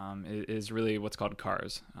Stretch is really what's called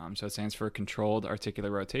CARS. So it stands for Controlled Articular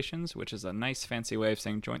Rotations, which is a nice fancy way of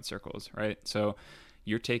saying joint circles, right? So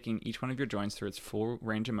you're taking each one of your joints through its full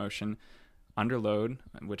range of motion under load,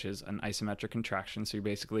 which is an isometric contraction. So you're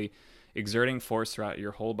basically exerting force throughout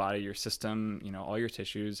your whole body, your system, all your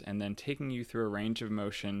tissues, and then taking you through a range of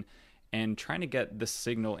motion and trying to get the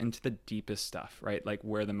signal into the deepest stuff, right? Like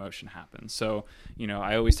where the motion happens. So,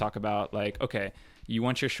 I always talk about like, okay, you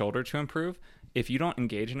want your shoulder to improve. If you don't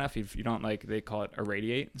engage enough, if you don't they call it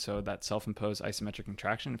irradiate, so that self-imposed isometric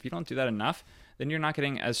contraction, if you don't do that enough, then you're not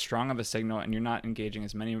getting as strong of a signal and you're not engaging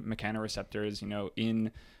as many mechanoreceptors,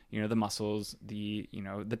 in the muscles, the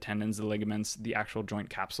tendons, the ligaments, the actual joint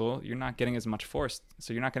capsule. You're not getting as much force.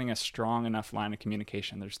 So you're not getting a strong enough line of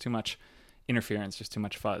communication. There's too much interference, just too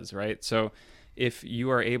much fuzz, right? So if you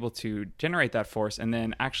are able to generate that force and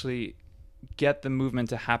then actually get the movement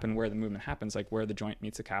to happen where the movement happens, like where the joint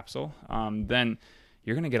meets the capsule, then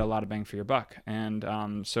you're going to get a lot of bang for your buck.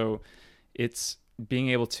 And so it's being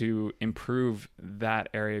able to improve that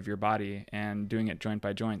area of your body and doing it joint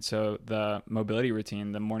by joint. So the mobility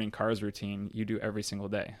routine, the morning CARS routine, you do every single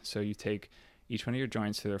day. So you take each one of your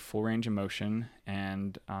joints to their full range of motion,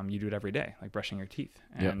 and you do it every day, like brushing your teeth.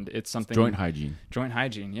 And it's something, joint hygiene. Joint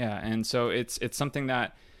hygiene, yeah. And so it's something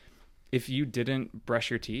that if you didn't brush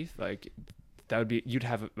your teeth, like that would be, you'd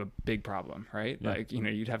have a big problem, right? Yeah. Like,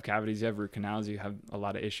 you'd have cavities, you have root canals, you have a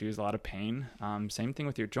lot of issues, a lot of pain. Same thing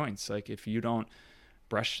with your joints. Like if you don't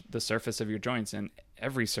brush the surface of your joints and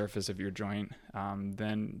every surface of your joint,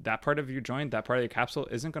 then that part of your joint, that part of your capsule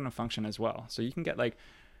isn't going to function as well. So you can get like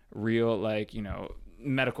real, like,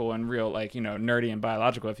 medical and real, like, nerdy and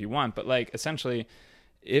biological if you want. But like essentially,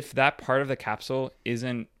 if that part of the capsule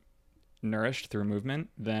isn't nourished through movement,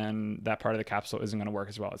 then that part of the capsule isn't going to work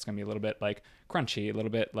as well. It's going to be a little bit like crunchy, a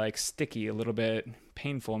little bit like sticky, a little bit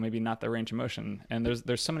painful, maybe not the range of motion. And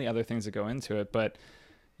there's so many other things that go into it. But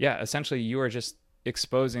yeah, essentially you are just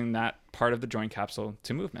exposing that part of the joint capsule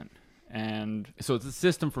to movement. And so it's a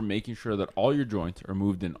system for making sure that all your joints are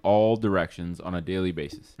moved in all directions on a daily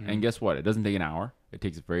basis. Mm-hmm. And guess what? It doesn't take an hour. It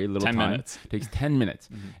takes very little 10 time. minutes. It takes 10 minutes.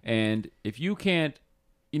 Mm-hmm. And if you can't,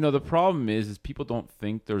 the problem is people don't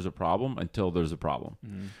think there's a problem until there's a problem,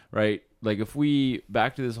 right? Like if we,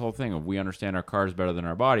 back to this whole thing of we understand our cars better than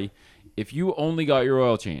our body, if you only got your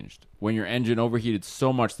oil changed when your engine overheated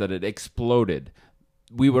so much that it exploded,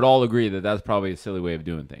 we would all agree that that's probably a silly way of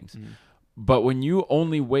doing things. But when you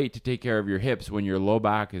only wait to take care of your hips when your low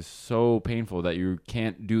back is so painful that you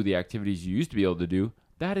can't do the activities you used to be able to do,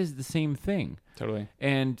 that is the same thing. Totally.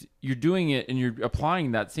 And you're doing it and you're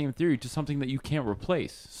applying that same theory to something that you can't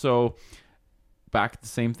replace. So back to the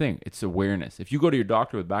same thing. It's awareness. If you go to your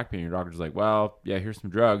doctor with back pain, your doctor's like, well, yeah, here's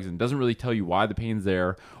some drugs, and doesn't really tell you why the pain's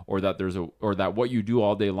there, or that that what you do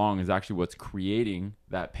all day long is actually what's creating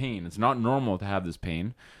that pain. It's not normal to have this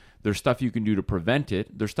pain. There's stuff you can do to prevent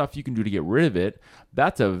it. There's stuff you can do to get rid of it.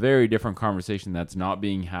 That's a very different conversation that's not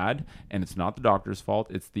being had, and it's not the doctor's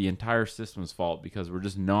fault. It's the entire system's fault because we're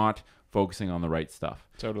just not focusing on the right stuff.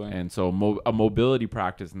 Totally. And so a mobility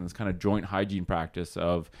practice and this kind of joint hygiene practice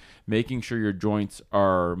of making sure your joints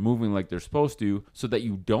are moving like they're supposed to so that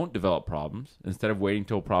you don't develop problems instead of waiting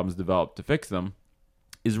till problems develop to fix them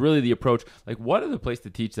is really the approach. Like, what other place to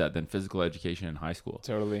teach that than physical education in high school?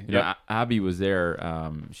 Totally. You know, Abby was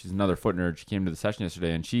there. She's another foot nerd. She came to the session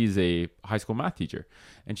yesterday, and she's a high school math teacher.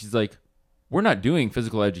 And she's like, we're not doing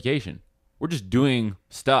physical education. We're just doing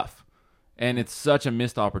stuff. And it's such a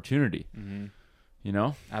missed opportunity, you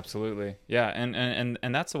know? Absolutely. Yeah.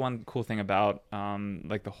 And that's the one cool thing about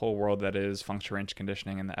like the whole world that is functional range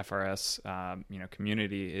conditioning and the FRS,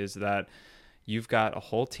 community is that you've got a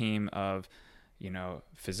whole team of,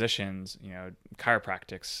 physicians,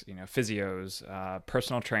 chiropractics, physios,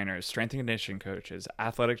 personal trainers, strength and conditioning coaches,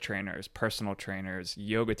 athletic trainers, personal trainers,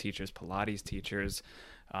 yoga teachers, Pilates teachers,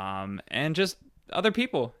 and just other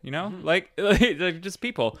people, like just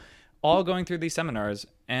people all going through these seminars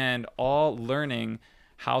and all learning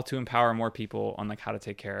how to empower more people on like how to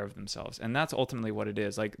take care of themselves. And that's ultimately what it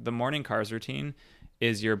is. Like the morning CARS routine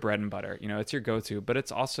is your bread and butter, it's your go-to, but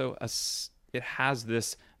it's also it has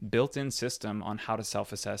this built-in system on how to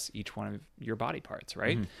self-assess each one of your body parts,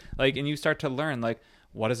 right? Like, and you start to learn like,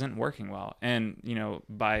 what isn't working well. And, you know,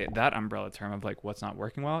 by that umbrella term of like what's not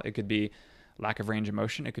working well, it could be lack of range of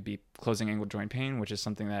motion. It could be closing angle joint pain, which is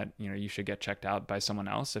something that, you know, you should get checked out by someone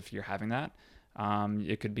else if you're having that.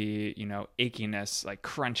 It could be, you know, achiness, like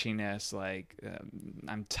crunchiness, like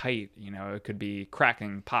I'm tight, you know, it could be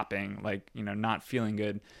cracking, popping, like, you know, not feeling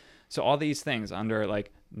good. So all these things under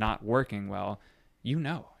like not working well, you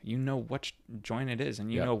know which joint it is,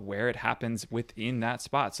 and you know where it happens within that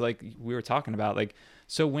spot. So like we were talking about, like,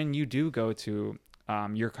 so when you do go to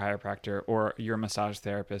your chiropractor or your massage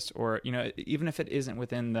therapist, or, you know, even if it isn't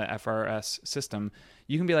within the FRS system,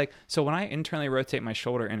 you can be like, so when I internally rotate my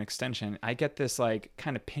shoulder in extension, I get this like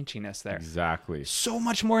kind of pinchiness there. Exactly. So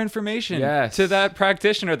much more information Yes. to that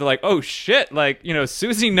practitioner. They're like, oh shit, like, you know,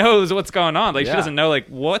 Susie knows what's going on. Like she doesn't know like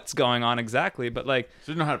what's going on exactly, but like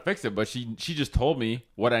She doesn't know how to fix it, but she just told me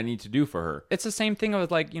what I need to do for her. it's the same thing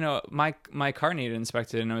with like, you know, my car needed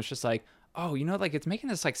inspected, and it was just like, oh, you know, like it's making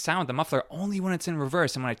this like sound with the muffler only when it's in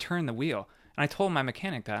reverse and when I turn the wheel. And I told my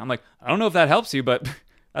mechanic that. I'm like, I don't know if that helps you, but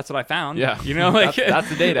that's what I found. Yeah. You know, like That's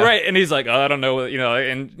the data. Right. And he's like, oh, I don't know, you know,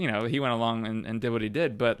 and, you know, he went along and did what he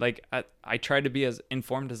did. But like I tried to be as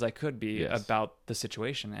informed as I could be about the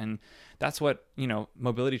situation. And that's what, you know,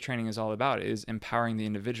 mobility training is all about, is empowering the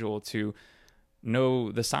individual to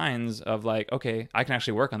know the signs of like, okay, I can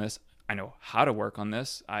actually work on this. I know how to work on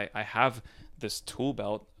this. I have this tool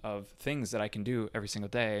belt of things that I can do every single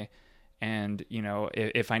day. And, you know,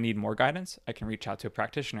 if I need more guidance, I can reach out to a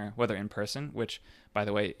practitioner, whether in person, which, by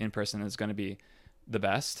the way, in person is going to be the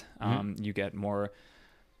best. You get more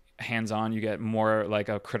hands-on, you get more like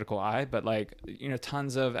a critical eye, but like, you know,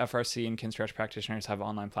 tons of FRC and Kinstretch practitioners have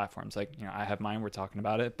online platforms. Like, you know, I have mine, we're talking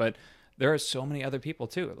about it, but there are so many other people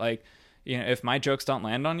too. Like, you know, if my jokes don't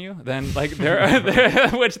land on you, then like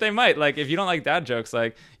they're which they might, like if you don't like dad jokes,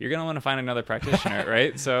 like you're going to want to find another practitioner.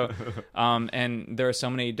 Right. So, and there are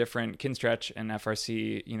so many different Kinstretch and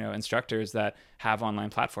FRC, you know, instructors that have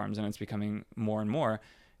online platforms, and it's becoming more and more.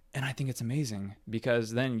 And I think it's amazing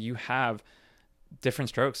because then you have different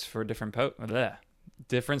strokes for different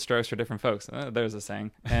different strokes for different folks. There's a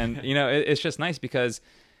saying. And, you know, it's just nice because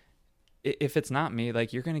if it's not me,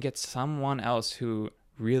 like you're going to get someone else who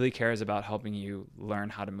really cares about helping you learn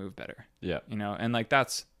how to move better. Yeah. You know, and like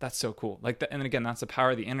that's so cool. Like and again, that's the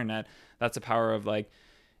power of the internet. That's the power of like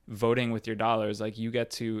voting with your dollars. Like you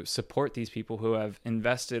get to support these people who have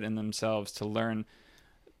invested in themselves to learn,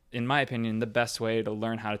 in my opinion, the best way to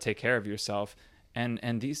learn how to take care of yourself.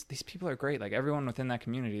 And these people are great. Like everyone within that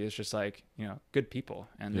community is just like, you know, good people,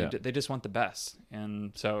 and they just want the best.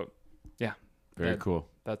 And so, yeah, very cool.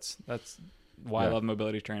 That's why I love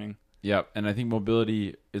mobility training. Yeah, and I think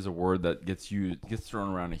mobility is a word that gets thrown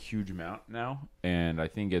around a huge amount now, and I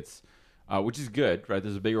think it's, which is good, right?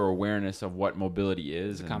 There's a bigger awareness of what mobility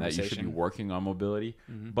is, and that you should be working on mobility.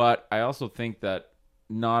 Mm-hmm. But I also think that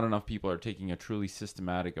not enough people are taking a truly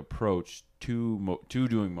systematic approach to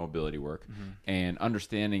doing mobility work, and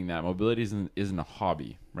understanding that mobility isn't a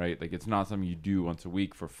hobby, right? Like it's not something you do once a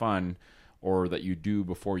week for fun, or that you do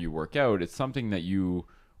before you work out. It's something that you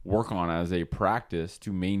work on as a practice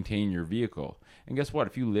to maintain your vehicle. And guess what?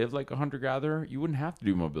 If you live like a hunter-gatherer, you wouldn't have to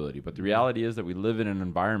do mobility. But the reality is that we live in an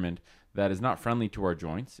environment that is not friendly to our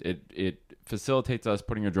joints. It facilitates us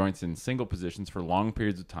putting our joints in single positions for long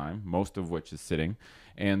periods of time, most of which is sitting.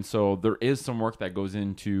 And so there is some work that goes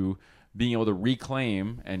into being able to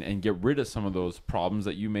reclaim and get rid of some of those problems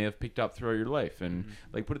that you may have picked up throughout your life. And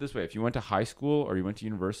like, put it this way, if you went to high school or you went to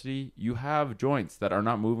university, you have joints that are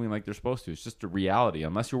not moving like they're supposed to. It's just a reality,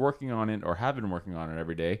 unless you're working on it or have been working on it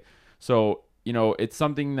every day. So, you know, it's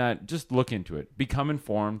something that just look into it, become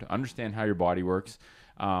informed, understand how your body works.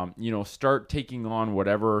 You know, start taking on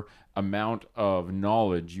whatever amount of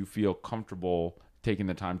knowledge you feel comfortable taking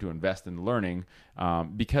the time to invest in learning,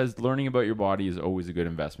 because learning about your body is always a good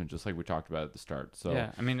investment, just like we talked about at the start. So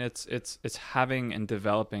yeah, I mean, it's having and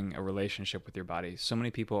developing a relationship with your body. So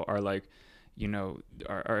many people are like, you know,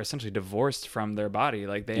 are essentially divorced from their body.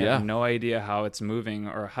 Like they have no idea how it's moving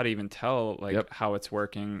or how to even tell like how it's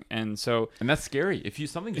working. And that's scary. If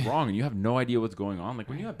something's wrong and you have no idea what's going on, like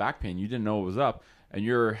when you have back pain, you didn't know what was up, and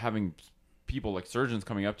you're having people like surgeons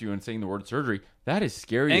coming up to you and saying the word surgery, that is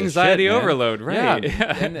scary. Anxiety as shit, overload, right?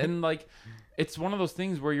 Yeah. and like, it's one of those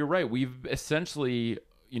things where you're right. We've essentially,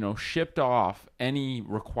 you know, shipped off any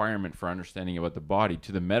requirement for understanding about the body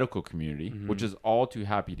to the medical community, which is all too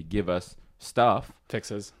happy to give us stuff,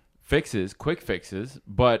 fixes, quick fixes,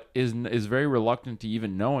 but is very reluctant to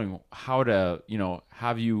even knowing how to, you know,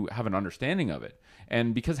 have an understanding of it.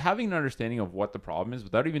 And because having an understanding of what the problem is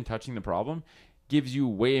without even touching the problem gives you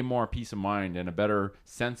way more peace of mind and a better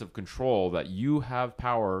sense of control that you have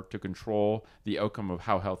power to control the outcome of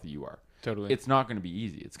how healthy you are. Totally. It's not going to be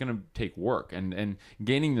easy. It's going to take work. And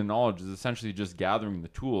gaining the knowledge is essentially just gathering the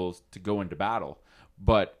tools to go into battle.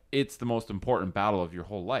 But it's the most important battle of your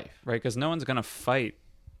whole life. Right, because no one's going to fight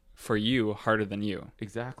for you harder than you.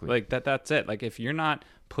 Exactly. Like that's it. Like if you're not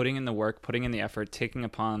putting in the work, putting in the effort, taking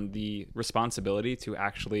upon the responsibility to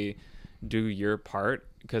actually do your part,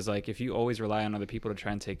 because like if you always rely on other people to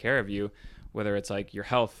try and take care of you, whether it's like your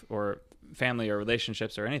health or family or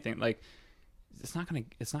relationships or anything, like it's not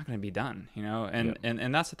gonna be done, you know.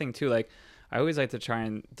 And that's the thing too. Like I always like to try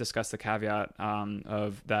and discuss the caveat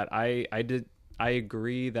of that. I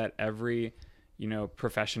agree that every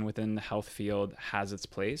profession within the health field has its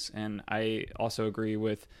place, and I also agree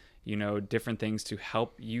with different things to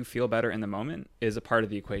help you feel better in the moment is a part of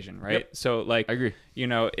the equation, right? Yep. So like I agree.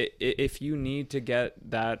 If you need to get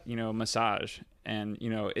that massage, and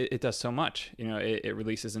it does so much, it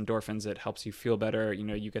releases endorphins, it helps you feel better,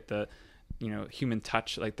 you get the human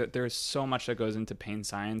touch, like there's so much that goes into pain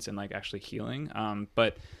science and like actually healing,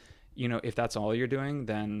 but if that's all you're doing,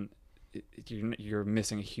 then you're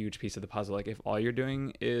missing a huge piece of the puzzle. Like if all you're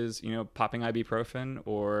doing is popping ibuprofen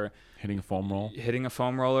or hitting a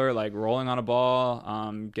foam roller, like rolling on a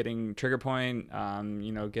ball, getting trigger point,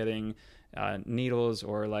 getting needles,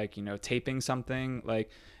 or like taping something, like,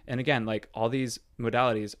 and again, like all these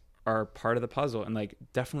modalities are part of the puzzle, and like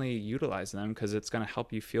definitely utilize them, because it's going to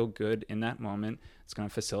help you feel good in that moment. It's going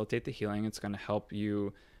to facilitate the healing. It's going to help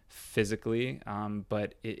you physically,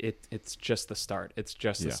 but it's just the start. It's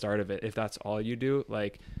just the start of it. If that's all you do,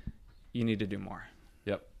 like, you need to do more.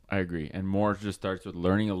 Yep, I agree. And more just starts with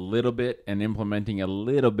learning a little bit and implementing a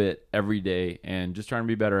little bit every day, and just trying to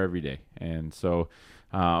be better every day. And so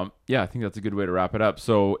I think that's a good way to wrap it up.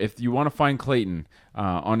 So if you want to find Clayton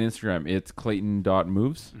on Instagram, it's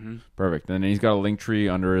clayton.moves. Mm-hmm. Perfect. And then he's got a link tree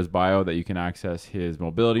under his bio that you can access his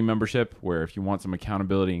mobility membership, where if you want some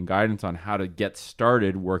accountability and guidance on how to get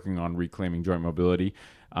started working on reclaiming joint mobility,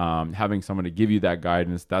 having someone to give you that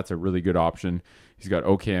guidance, that's a really good option. He's got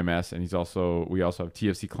OKMS, and we also have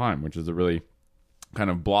TFC Climb, which is a really kind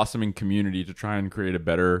of blossoming community to try and create a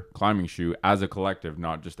better climbing shoe as a collective,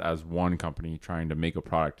 not just as one company trying to make a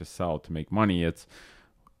product to sell to make money.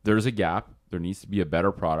 There's a gap. There needs to be a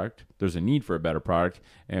better product. There's a need for a better product.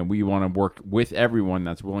 And we want to work with everyone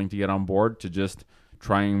that's willing to get on board to just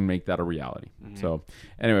try and make that a reality. Mm-hmm. So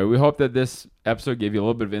anyway, we hope that this episode gave you a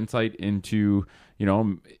little bit of insight into,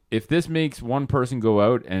 if this makes one person go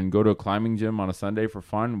out and go to a climbing gym on a Sunday for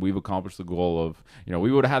fun, we've accomplished the goal of,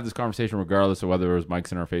 we would have had this conversation regardless of whether it was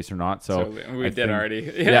mics in our face or not. So we did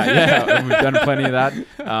already. Yeah, we've done plenty of that.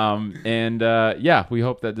 We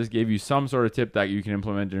hope that this gave you some sort of tip that you can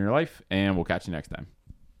implement in your life, and we'll catch you next time.